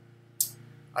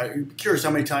 I'm curious how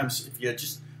many times, if you had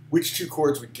just, which 2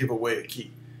 chords would give away a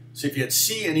key. So if you had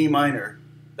C and E minor,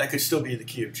 that could still be the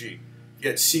key of G. If you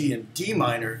had C and D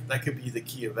minor, that could be the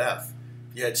key of F.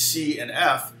 If you had C and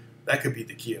F, that could be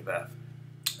the key of F.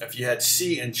 If you had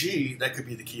C and G, that could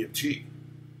be the key of G.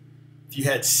 If you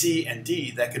had C and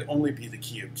D, that could only be the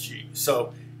key of G.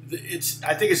 So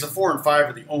I think it's the 4 and 5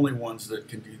 are the only ones that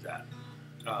can do that.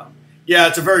 Yeah,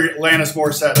 it's a very Alanis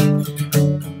Morissette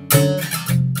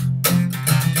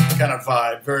kind of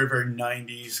vibe, very, very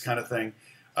 90s kind of thing.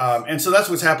 And so that's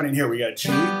what's happening here. We got G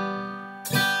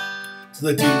to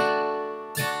the D,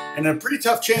 and a pretty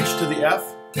tough change to the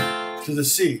F to the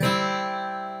C.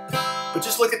 But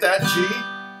just look at that, G,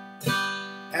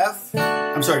 F,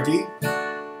 I'm sorry, D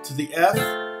to the F.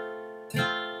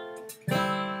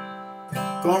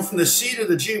 Going from the C to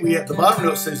the G, we have the bottom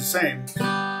note stays the same,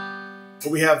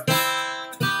 but we have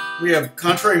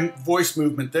contrary voice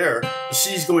movement there. The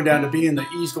C's going down to B and the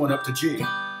E's going up to G.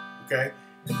 Okay.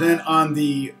 Then on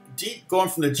the D, going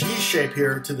from the G shape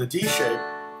here to the D shape,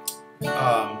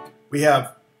 we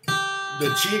have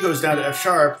the G goes down to F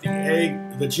sharp,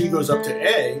 the G goes up to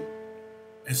A,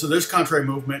 and so there's contrary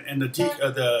movement, and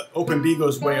the open B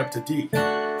goes way up to D.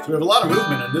 So we have a lot of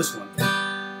movement in this one.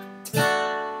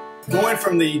 Going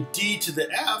from the D to the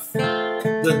F,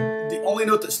 the only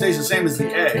note that stays the same is the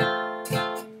A.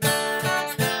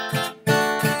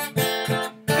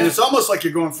 And it's almost like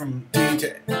you're going from D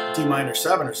to D minor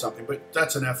 7 or something, but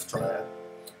that's an F triad.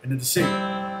 And then the C.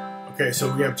 Okay,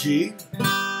 so we have G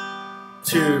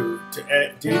to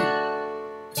A, D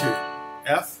to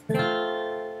F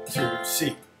to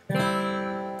C.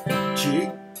 G.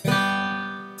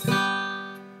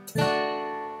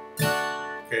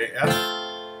 Okay, F.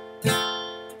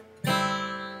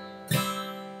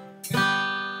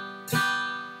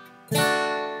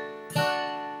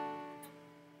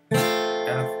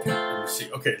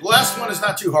 Okay, the last one is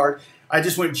not too hard. I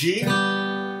just went G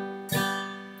to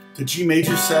G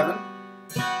major 7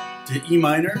 to E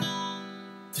minor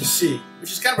to C,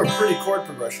 which is kind of a pretty chord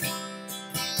progression.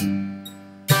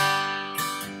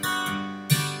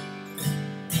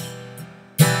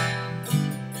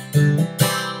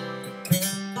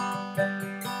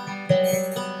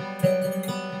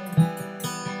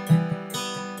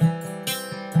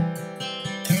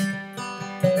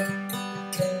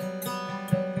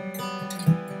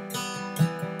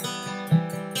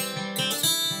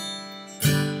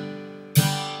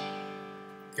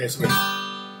 Okay, so we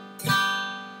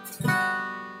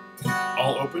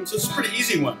all open. So it's a pretty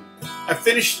easy one. I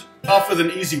finished off with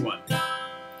an easy one.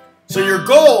 So your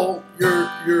goal, your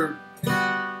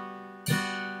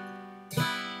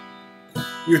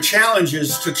challenge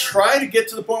is to try to get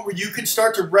to the point where you can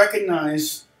start to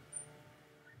recognize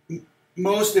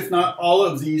most, if not all,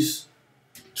 of these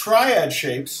triad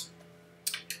shapes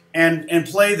and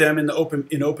play them in the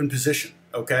open position.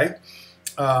 Okay.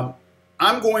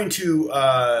 I'm going to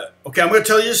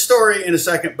tell you a story in a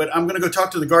second, but I'm going to go talk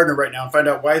to the gardener right now and find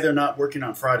out why they're not working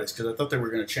on Fridays, because I thought they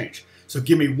were going to change. So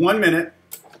give me 1 minute,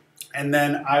 and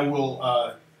then I will,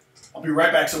 I'll be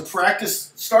right back. So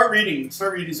practice, start reading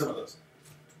some of those.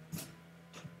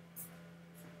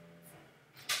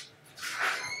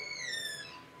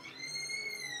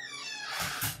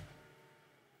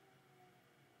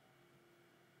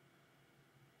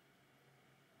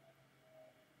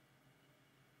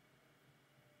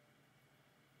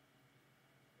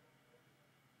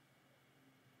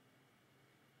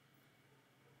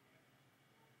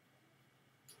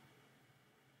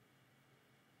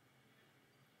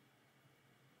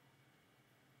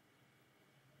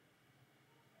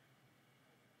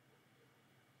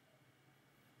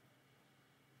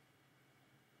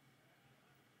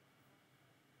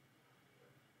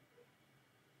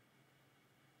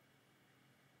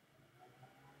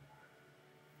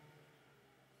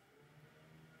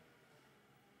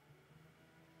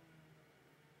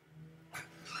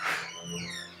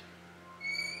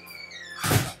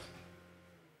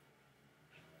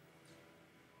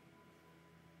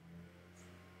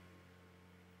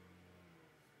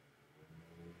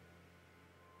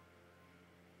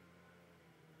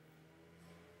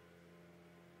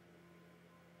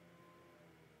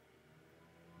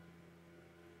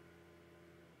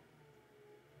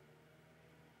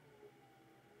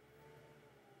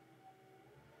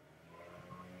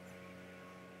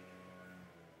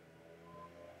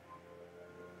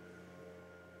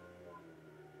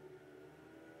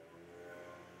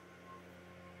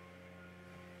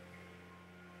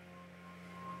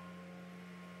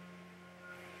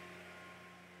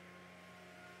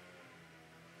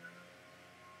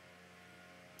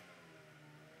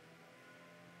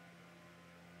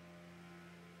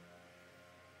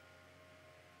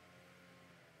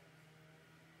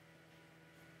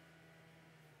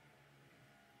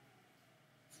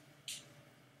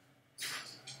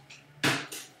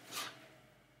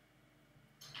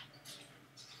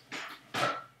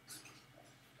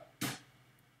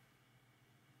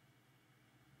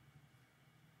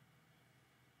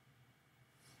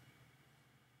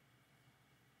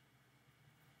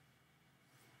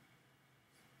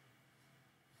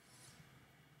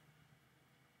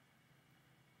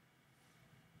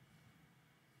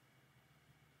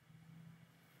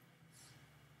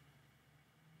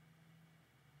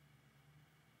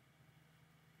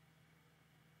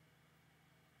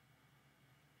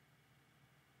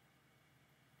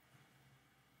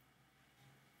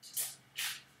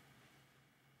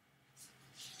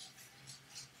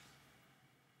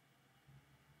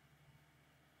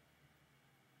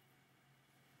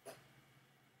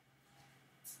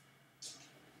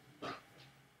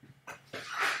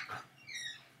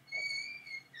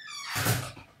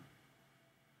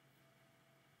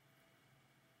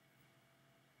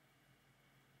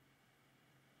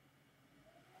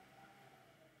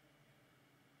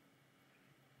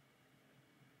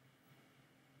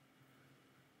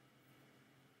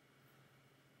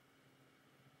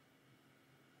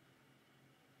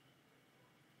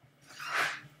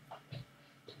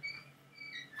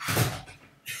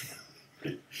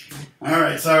 All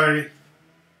right, sorry.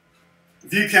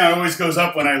 View count always goes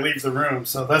up when I leave the room,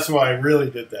 so that's why I really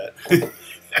did that.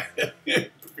 People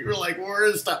were like, where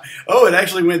is time? Oh, it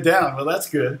actually went down. Well, that's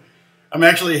good. I'm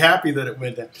actually happy that it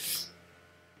went down.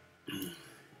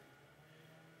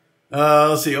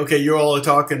 Let's see. Okay, you all are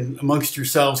talking amongst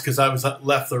yourselves because I was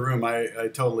left the room. I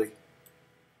totally...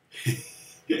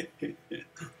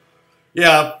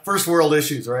 Yeah, first world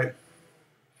issues, right?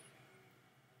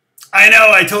 I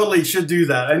know. I totally should do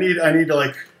that. I need to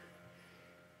like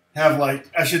have like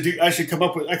I should come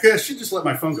up with. I should just let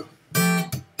my phone go.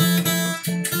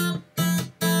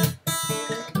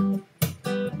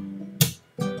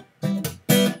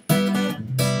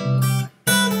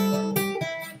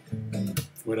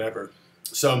 Whatever.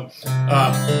 So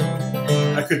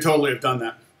I could totally have done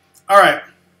that. All right.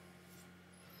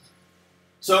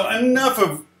 So enough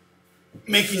of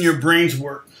making your brains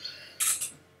work.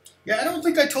 Yeah, I don't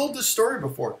think I told this story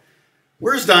before.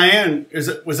 Where's Diane?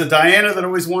 Was it Diana that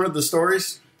always wanted the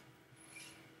stories?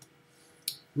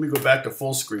 Let me go back to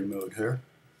full screen mode here.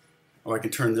 Oh, I can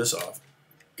turn this off.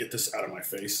 Get this out of my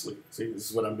face. Look, see,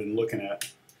 this is what I've been looking at.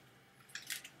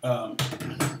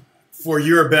 For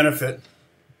your benefit.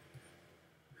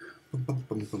 There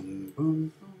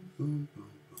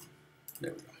we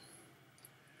go.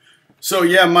 So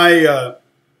yeah, my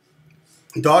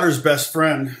daughter's best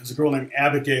friend is a girl named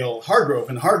Abigail Hargrove,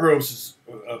 and Hargrove's is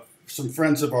some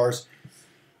friends of ours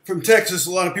from Texas.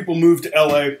 A lot of people moved to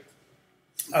LA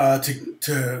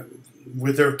to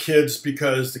with their kids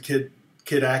because the kid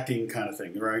acting kind of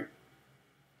thing, right?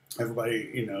 Everybody,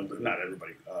 you know, not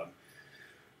everybody,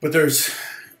 but there's,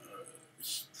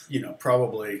 you know,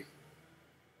 probably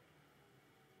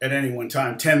at any one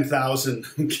time 10,000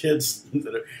 kids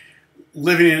that are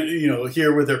living in, you know,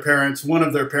 here with their parents, one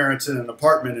of their parents in an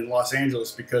apartment in Los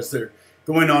Angeles because they're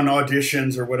going on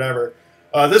auditions or whatever.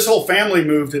 This whole family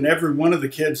moved, and every one of the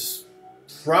kids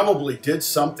probably did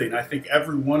something. I think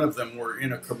every one of them were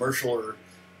in a commercial or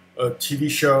a TV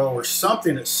show or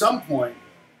something at some point.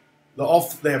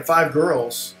 They have 5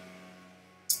 girls,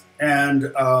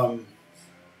 and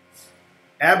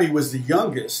Abby was the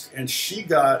youngest, and she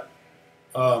got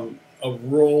a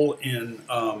role in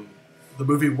the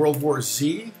movie World War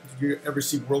Z. Did you ever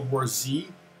see World War Z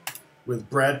with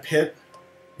Brad Pitt?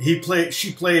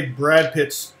 She played Brad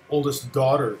Pitt's oldest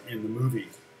daughter in the movie.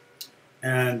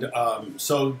 And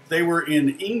so they were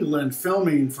in England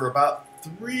filming for about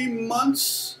 3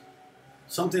 months,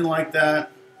 something like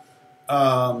that.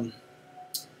 And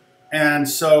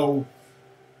so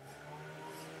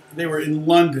they were in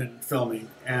London filming,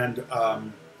 and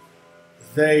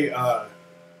they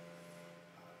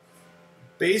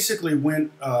basically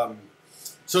went,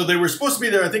 so they were supposed to be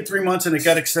there, I think 3 months, and it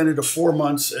got extended to 4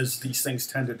 months, as these things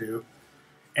tend to do.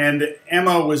 And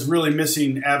Emma was really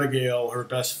missing Abigail, her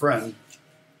best friend.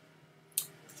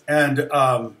 And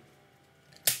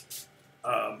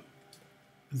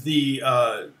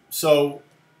so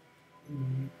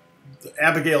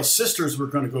Abigail's sisters were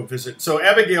going to go visit. So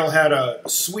Abigail had a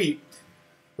suite.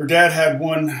 Her dad had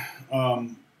one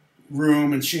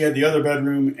room, and she had the other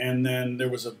bedroom, and then there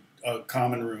was a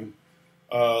common room,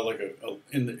 like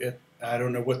I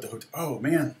don't know what the hotel. Oh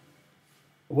man,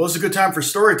 well, it's a good time for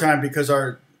story time because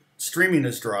our streaming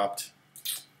has dropped.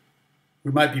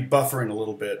 We might be buffering a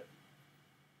little bit.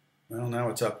 Well, now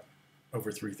it's up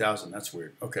over 3,000. That's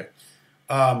weird. Okay,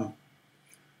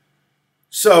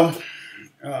 so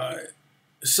I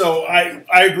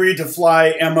agreed to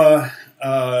fly Emma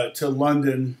to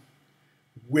London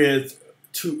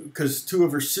because 2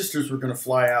 of her sisters were going to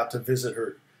fly out to visit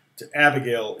her, to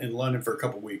Abigail in London for a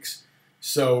couple weeks.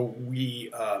 So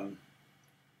we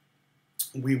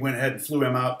went ahead and flew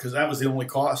Emma out because that was the only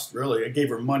cost, really. I gave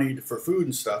her money for food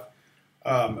and stuff,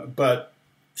 but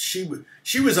she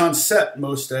was on set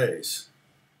most days.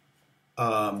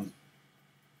 Yeah.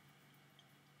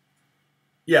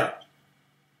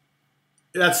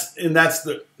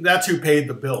 That's who paid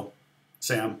the bill,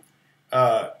 Sam.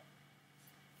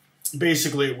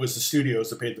 Basically, it was the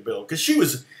studios that paid the bill because she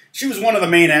was one of the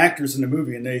main actors in the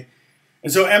movie, and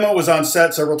so Emma was on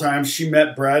set several times. She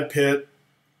met Brad Pitt.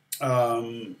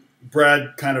 Brad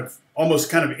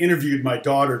almost interviewed my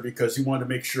daughter because he wanted to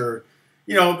make sure,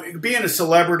 you know, being a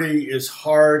celebrity is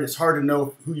hard. It's hard to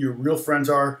know who your real friends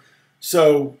are.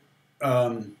 So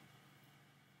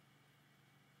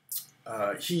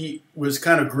he was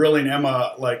kind of grilling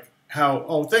Emma, like how,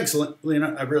 oh, thanks,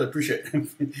 Lena. I really appreciate it.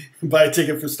 Buy a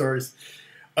ticket for stories.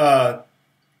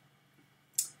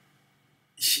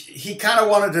 He kind of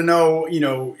wanted to know, you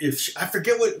know, if I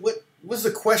forget what was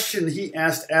the question he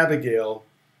asked Abigail,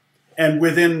 and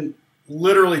within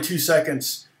literally 2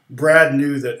 seconds, Brad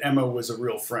knew that Emma was a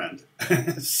real friend.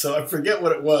 So I forget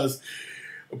what it was.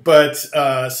 But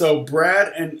so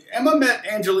Brad and Emma met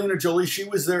Angelina Jolie. She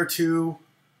was there too.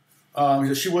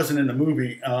 She wasn't in the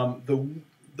movie.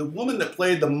 The woman that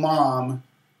played the mom,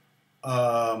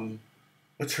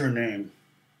 what's her name?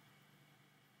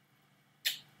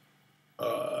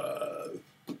 I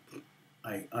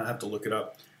have to look it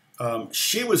up.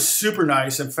 She was super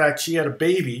nice. In fact, she had a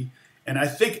baby, and I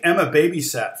think Emma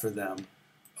babysat for them.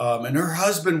 And her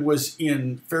husband was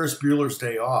in Ferris Bueller's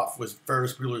Day Off, was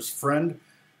Ferris Bueller's friend,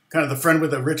 kind of the friend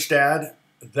with a rich dad.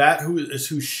 That is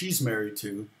who she's married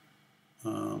to.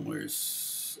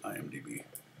 Where's IMDb?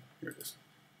 Here it is.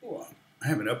 Oh, I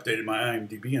haven't updated my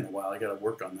IMDb in a while. I got to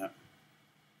work on that.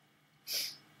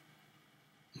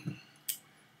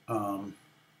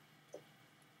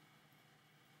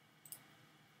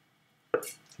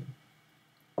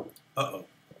 Uh-oh.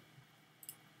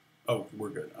 Oh, we're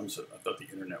good. I thought the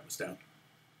internet was down.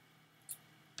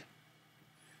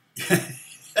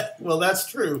 Well,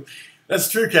 that's true. That's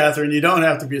true, Catherine. You don't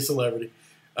have to be a celebrity.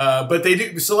 But they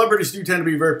do. Celebrities do tend to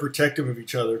be very protective of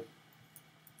each other.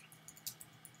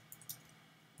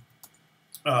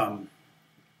 Oh,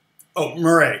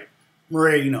 Murray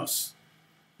Enos.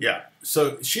 Yeah.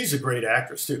 So she's a great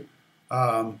actress, too.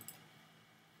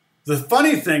 The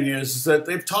funny thing is that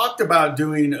they've talked about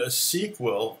doing a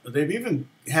sequel. They've even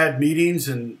had meetings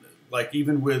and like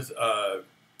even with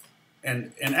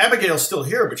and Abigail's still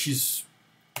here, but she's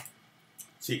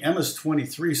Emma's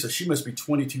 23, so she must be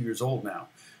 22 years old now.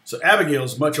 So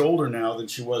Abigail's much older now than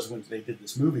she was when they did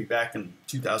this movie back in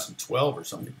 2012 or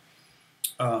something.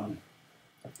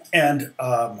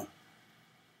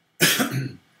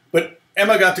 But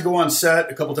Emma got to go on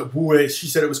set a couple times. Boy, she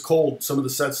said it was cold. Some of the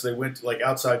sets they went to, like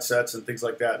outside sets and things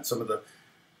like that, in some of the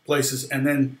places. And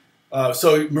then,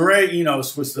 so Murray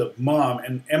Enos was the mom,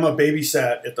 and Emma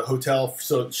babysat at the hotel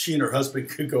so she and her husband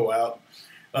could go out.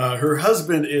 Her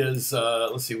husband is,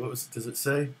 let's see, does it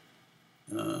say?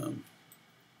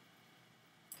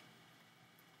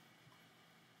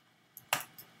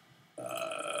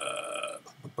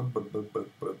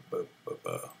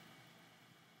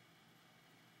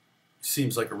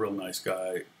 Seems like a real nice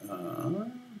guy.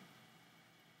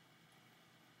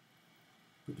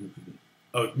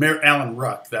 Alan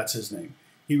Ruck, that's his name.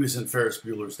 He was in Ferris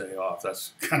Bueller's Day Off.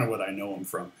 That's kind of what I know him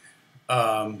from.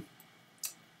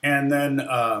 And then,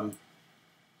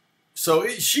 so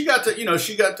she got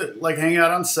to like hang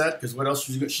out on set because what else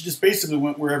was she? She just basically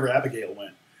went wherever Abigail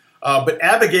went. But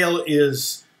Abigail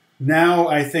is now,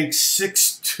 I think,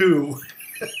 6'2".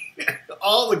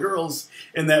 All the girls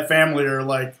in that family are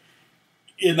like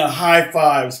in the high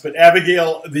fives, but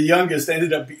Abigail, the youngest,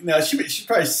 ended up being, now she's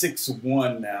probably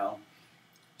 6'1" now.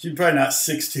 She's probably not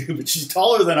 6'2", but she's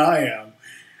taller than I am.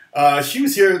 She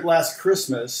was here last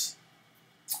Christmas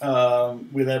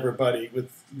with everybody,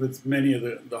 with many of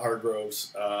the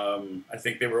Hargroves. I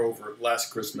think they were over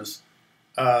last Christmas.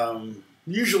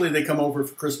 Usually they come over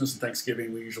for Christmas and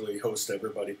Thanksgiving. We usually host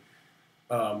everybody.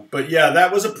 But yeah,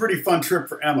 that was a pretty fun trip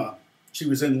for Emma. She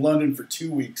was in London for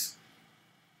 2 weeks.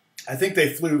 I think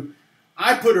they flew.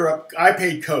 I put her up. I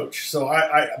paid coach, so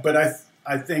I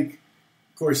think,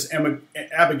 of course,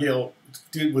 Abigail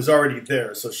was already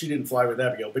there, so she didn't fly with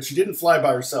Abigail. But she didn't fly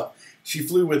by herself. She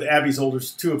flew with Abby's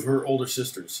two of her older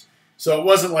sisters. So it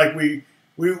wasn't like we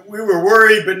were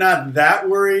worried, but not that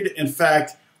worried. In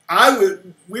fact,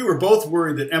 we were both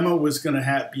worried that Emma was going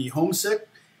to be homesick,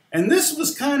 and this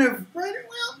was kind of right.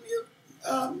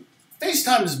 Well,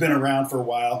 FaceTime has been around for a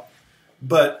while,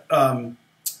 but.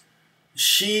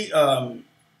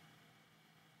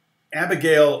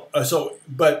 Abigail,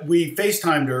 but we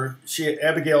FaceTimed her.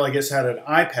 Abigail, I guess, had an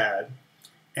iPad,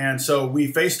 and so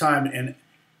we FaceTimed, and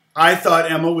I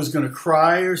thought Emma was going to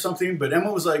cry or something, but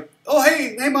Emma was like, "Oh,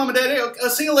 hey, Mom and Daddy, I'll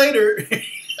see you later."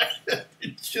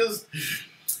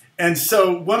 And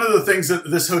so one of the things that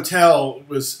this hotel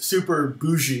was super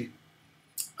bougie.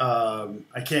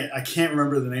 I can't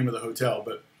remember the name of the hotel,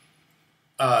 but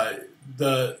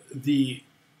the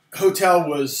hotel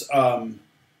was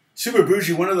super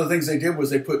bougie. One of the things they did was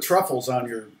they put truffles on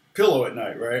your pillow at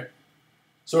night, right?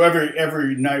 So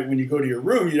every night when you go to your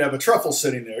room, you'd have a truffle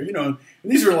sitting there, and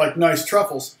these were like nice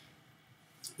truffles,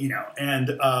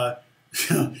 and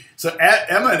so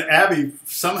Emma and Abby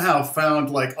somehow found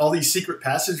like all these secret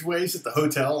passageways at the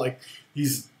hotel, like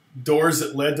these doors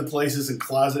that led to places and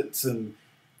closets and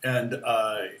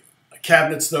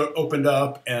cabinets that opened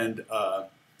up and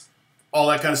all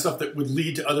that kind of stuff that would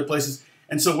lead to other places.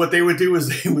 And so what they would do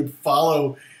is they would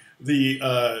follow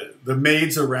the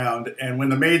maids around, and when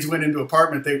the maids went into an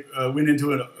apartment, they went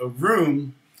into a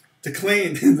room to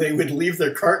clean, they would leave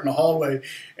their cart in the hallway,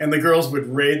 and the girls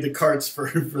would raid the carts for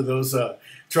those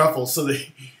truffles. So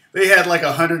they had like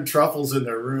 100 truffles in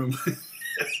their room.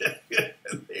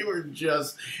 They were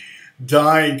just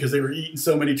dying because they were eating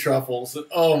so many truffles.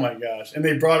 Oh my gosh! And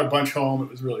they brought a bunch home. It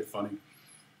was really funny.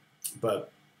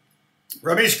 But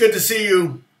Ramesh, good to see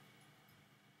you.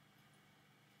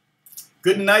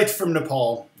 Good night from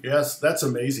Nepal. Yes, that's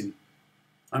amazing.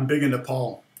 I'm big in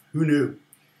Nepal. Who knew?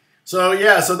 So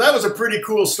yeah, so that was a pretty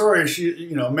cool story. She,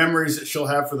 memories that she'll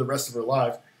have for the rest of her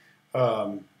life.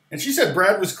 And she said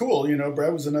Brad was cool.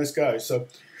 Brad was a nice guy. So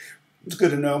it's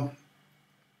good to know.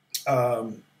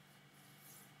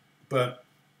 But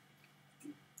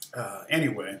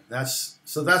anyway, that's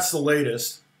the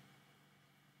latest.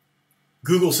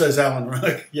 Google says Alan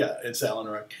Ruck. Yeah, it's Alan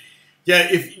Ruck. Yeah,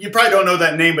 if you probably don't know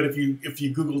that name, but if you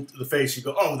Google the face, you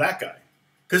go, oh, that guy,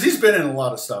 because he's been in a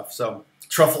lot of stuff. So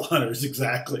Truffle Hunters,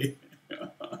 exactly.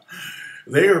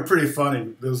 They were pretty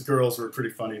funny. Those girls were pretty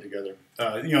funny together.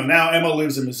 Now Emma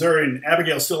lives in Missouri, and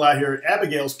Abigail's still out here.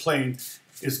 Abigail's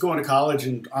is going to college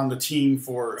and on the team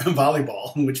for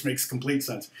volleyball, which makes complete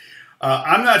sense.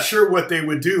 I'm not sure what they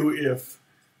would do if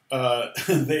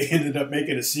they ended up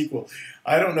making a sequel.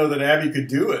 I don't know that Abby could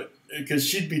do it because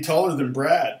she'd be taller than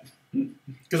Brad.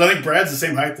 Because I think Brad's the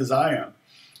same height as I am.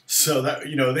 So that,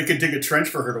 they could dig a trench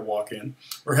for her to walk in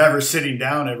or have her sitting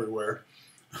down everywhere.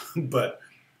 But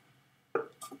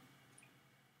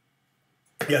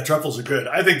yeah, truffles are good.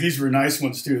 I think these were nice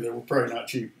ones too. They were probably not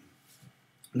cheap,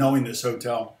 knowing this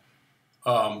hotel.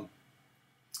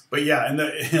 But yeah, and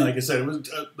like I said, it was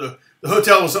the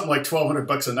hotel was something like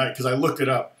 $1,200 a night because I looked it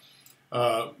up,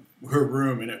 her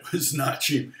room, and it was not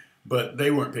cheap. But they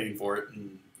weren't paying for it,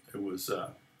 and it was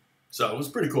so it was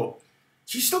pretty cool.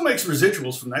 She still makes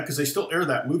residuals from that because they still air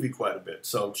that movie quite a bit.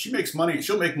 So she makes money.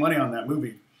 She'll make money on that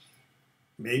movie.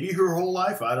 Maybe her whole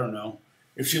life. I don't know.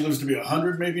 If she lives to be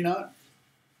 100, maybe not.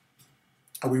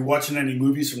 Are we watching any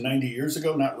movies from 90 years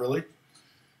ago? Not really.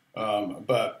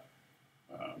 But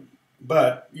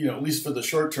at least for the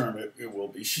short term, it will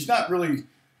be. She's not really.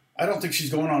 I don't think she's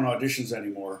going on auditions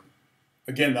anymore.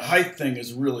 Again, the height thing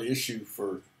is a really issue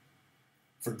for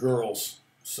girls.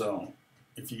 So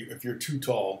if you're too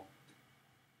tall,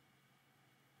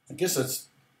 I guess that's.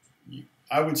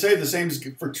 I would say the same is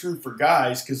true for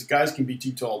guys because guys can be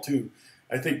too tall too.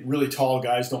 I think really tall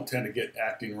guys don't tend to get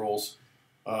acting roles.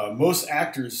 Most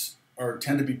actors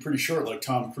tend to be pretty short, like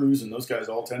Tom Cruise, and those guys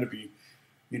all tend to be,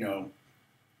 5'7",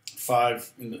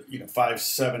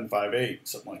 5'8",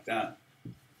 something like that.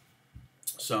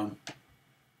 So,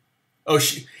 but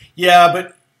she's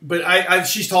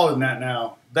taller than that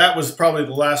now. That was probably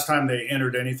the last time they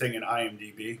entered anything in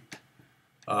IMDb,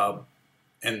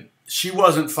 and she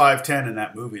wasn't 5'10" in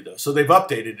that movie though. So they've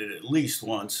updated it at least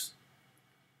once.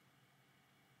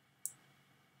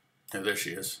 And there she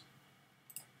is.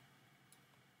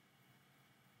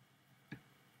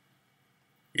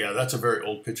 Yeah, that's a very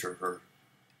old picture of her.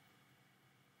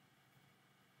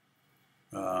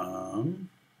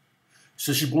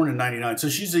 So she's born in 99. So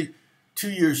she's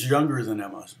 2 years younger than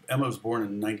Emma. Emma was born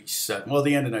in 97. Well,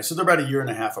 the end of 90. So they're about a year and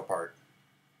a half apart.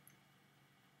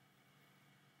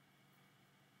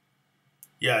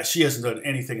 Yeah, she hasn't done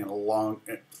anything in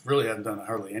really hasn't done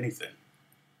hardly anything.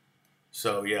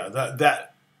 So yeah,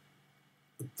 that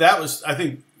was, I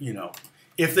think,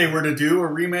 if they were to do a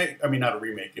remake, I mean, not a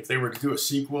remake, if they were to do a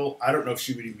sequel, I don't know if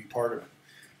she would even be part of it.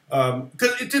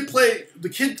 Because it did the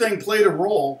kid thing played a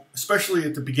role, especially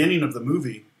at the beginning of the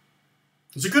movie.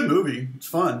 It's a good movie. It's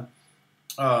fun.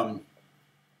 But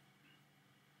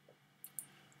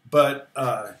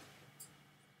I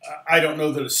don't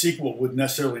know that a sequel would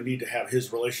necessarily need to have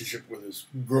his relationship with his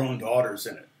grown daughters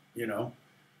in it,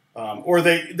 Or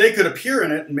they could appear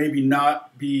in it and maybe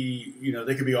not be,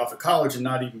 they could be off at college and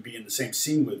not even be in the same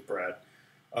scene with Brad.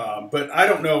 But I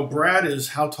don't know. Brad is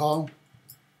how tall?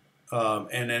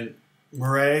 And then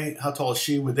Murray, how tall is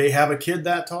she? Would they have a kid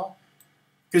that tall?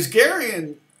 Because Gary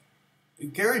and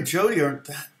Jody aren't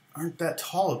that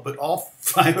tall, but all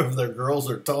 5 of their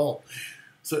girls are tall.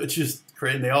 So it's just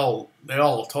crazy. They all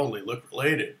totally look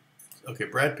related. Okay,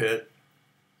 Brad Pitt.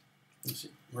 Let's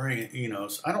see. Murray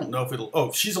Enos. I don't know if it'll.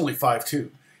 Oh, she's only 5'2".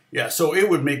 Yeah, so it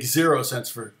would make 0 sense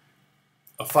for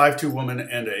a 5'2" woman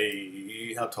and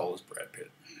a. How tall is Brad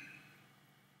Pitt?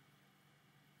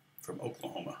 From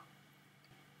Oklahoma.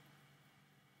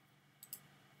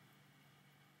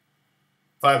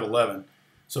 5'11".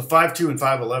 So 5'2" and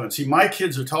 5'11". See, my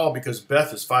kids are tall because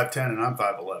Beth is 5'10" and I'm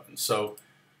 5'11". So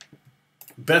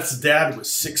Beth's dad was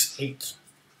 6'8".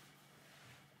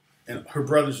 And her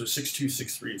brothers are 6'2",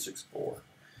 6'3", and 6'4".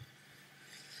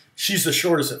 She's the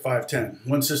shortest at 5'10".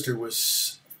 One sister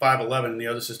was 5'11", and the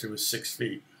other sister was 6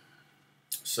 feet.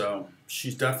 So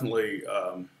she's definitely,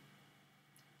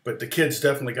 but the kids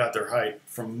definitely got their height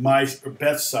from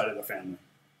Beth's side of the family.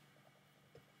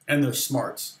 And their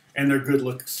smarts and their good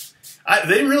looks. They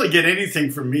didn't really get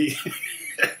anything from me.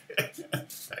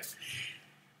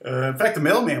 In fact, the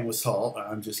mailman was tall.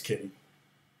 I'm just kidding.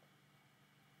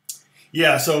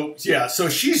 Yeah, so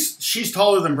she's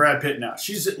taller than Brad Pitt now.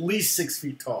 She's at least 6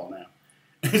 feet tall now.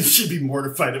 And she'd be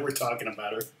mortified that we're talking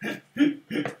about her.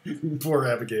 Poor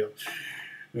Abigail.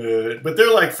 But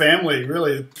they're like family,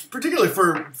 really. Particularly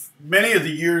for many of the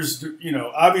years, you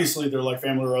know, obviously they're like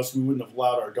family, or else we wouldn't have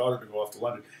allowed our daughter to go off to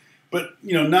London. But,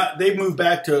 you know, they've moved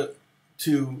back to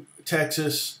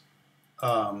Texas.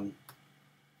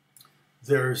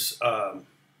 There's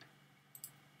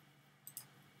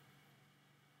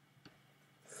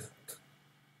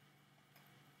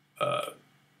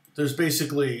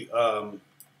basically,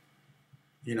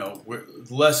 you know,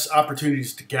 less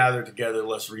opportunities to gather together,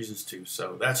 less reasons to.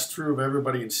 So that's true of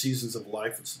everybody in seasons of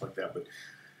life and stuff like that. But,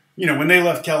 you know, when they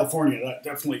left California, that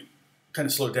definitely kind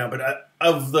of slowed down. But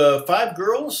of the 5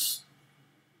 girls,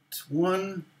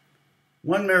 one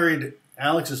married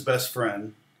Alex's best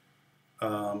friend.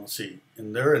 Let's see,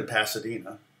 and they're in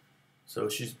Pasadena. So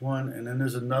she's one, and then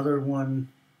there's another one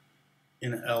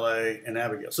in LA, and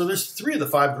Abigail. So there's 3 of the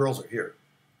 5 girls are here.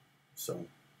 So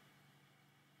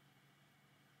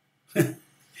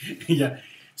yeah.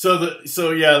 So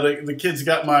the kids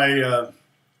got my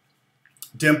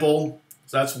dimple.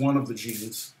 So that's one of the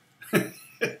genes.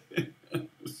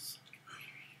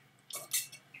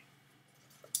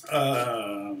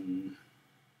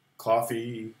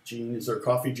 Coffee gene. Is there a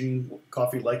coffee gene?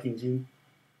 Coffee liking gene?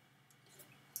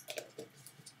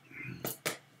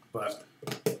 But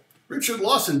Richard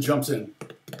Lawson jumps in.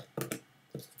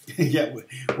 Yeah,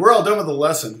 we're all done with the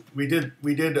lesson. We did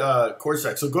chord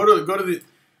stack. So go to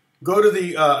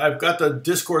the I've got the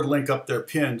Discord link up there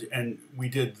pinned, and we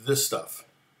did this stuff.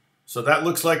 So that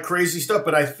looks like crazy stuff,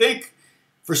 but I think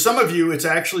for some of you it's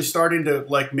actually starting to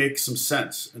like make some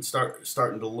sense and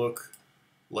starting to look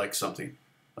like something.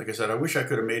 Like I said, I wish I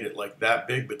could have made it like that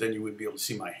big, but then you wouldn't be able to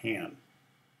see my hand.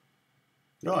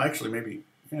 No, actually, maybe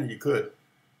yeah, you could.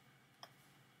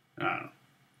 I don't know.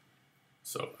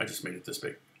 So I just made it this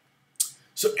big.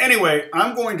 So anyway,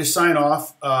 I'm going to sign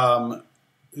off.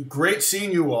 Great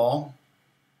seeing you all.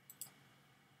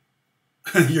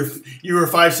 You were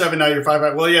 5'7", now you're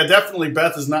 5'5". Well, yeah, definitely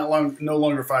Beth is no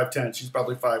longer 5'10". She's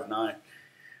probably 5'9".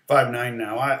 5'9"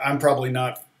 now. I'm probably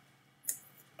not.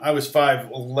 I was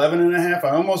 5'11 and a half.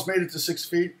 I almost made it to 6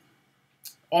 feet.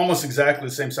 Almost exactly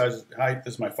the same size height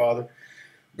as my father.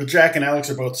 But Jack and Alex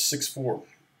are both 6'4".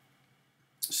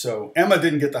 So Emma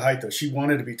didn't get the height though. She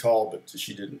wanted to be tall, but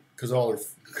she didn't because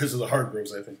of the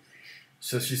Hargroves, I think.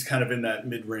 So she's kind of in that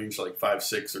mid range, like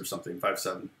 5'6" or something,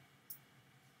 5'7".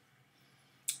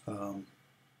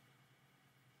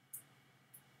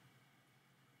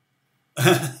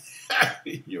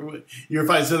 You're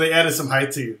fine. So they added some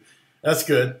height to you. That's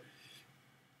good.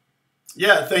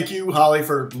 Yeah, thank you, Holly,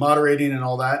 for moderating and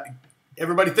all that.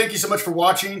 Everybody, thank you so much for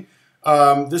watching.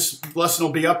 This lesson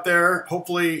will be up there.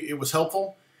 Hopefully it was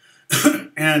helpful.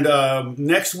 And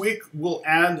next week we'll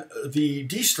add the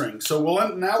D string. So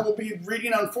we'll be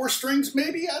reading on 4 strings,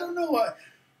 maybe. I don't know.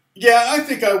 Yeah, I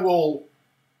think I will.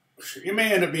 It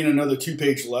may end up being another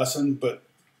 2-page lesson, but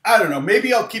I don't know.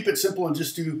 Maybe I'll keep it simple and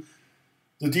just do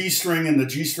the D string and the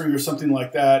G string or something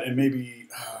like that, and maybe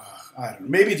I don't know.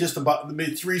 Maybe just about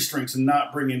maybe 3 strings and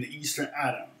not bring in the E string.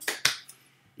 I don't know.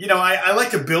 You know, I like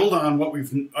to build on what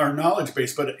our knowledge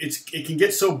base, but it can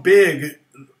get so big,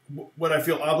 what I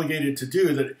feel obligated to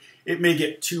do, that it may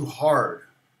get too hard.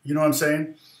 You know what I'm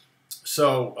saying?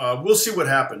 So we'll see what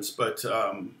happens. But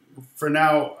for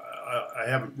now, I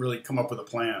haven't really come up with a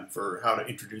plan for how to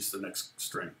introduce the next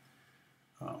string.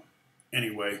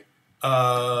 Anyway,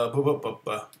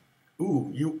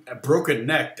 ooh, you a broken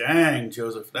neck. Dang,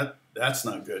 Joseph, that's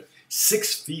not good.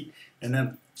 6 feet, and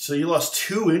then so you lost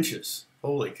 2 inches.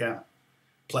 Holy cow.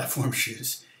 Platform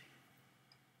shoes.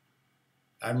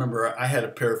 I remember I had a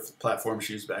pair of platform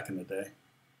shoes back in the day.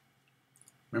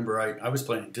 Remember, I was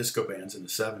playing in disco bands in the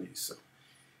 70s. So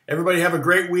everybody have a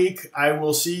great week. I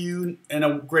will see you in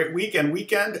a great week and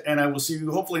weekend, and I will see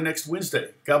you hopefully next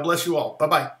Wednesday. God bless you all.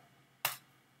 Bye-bye.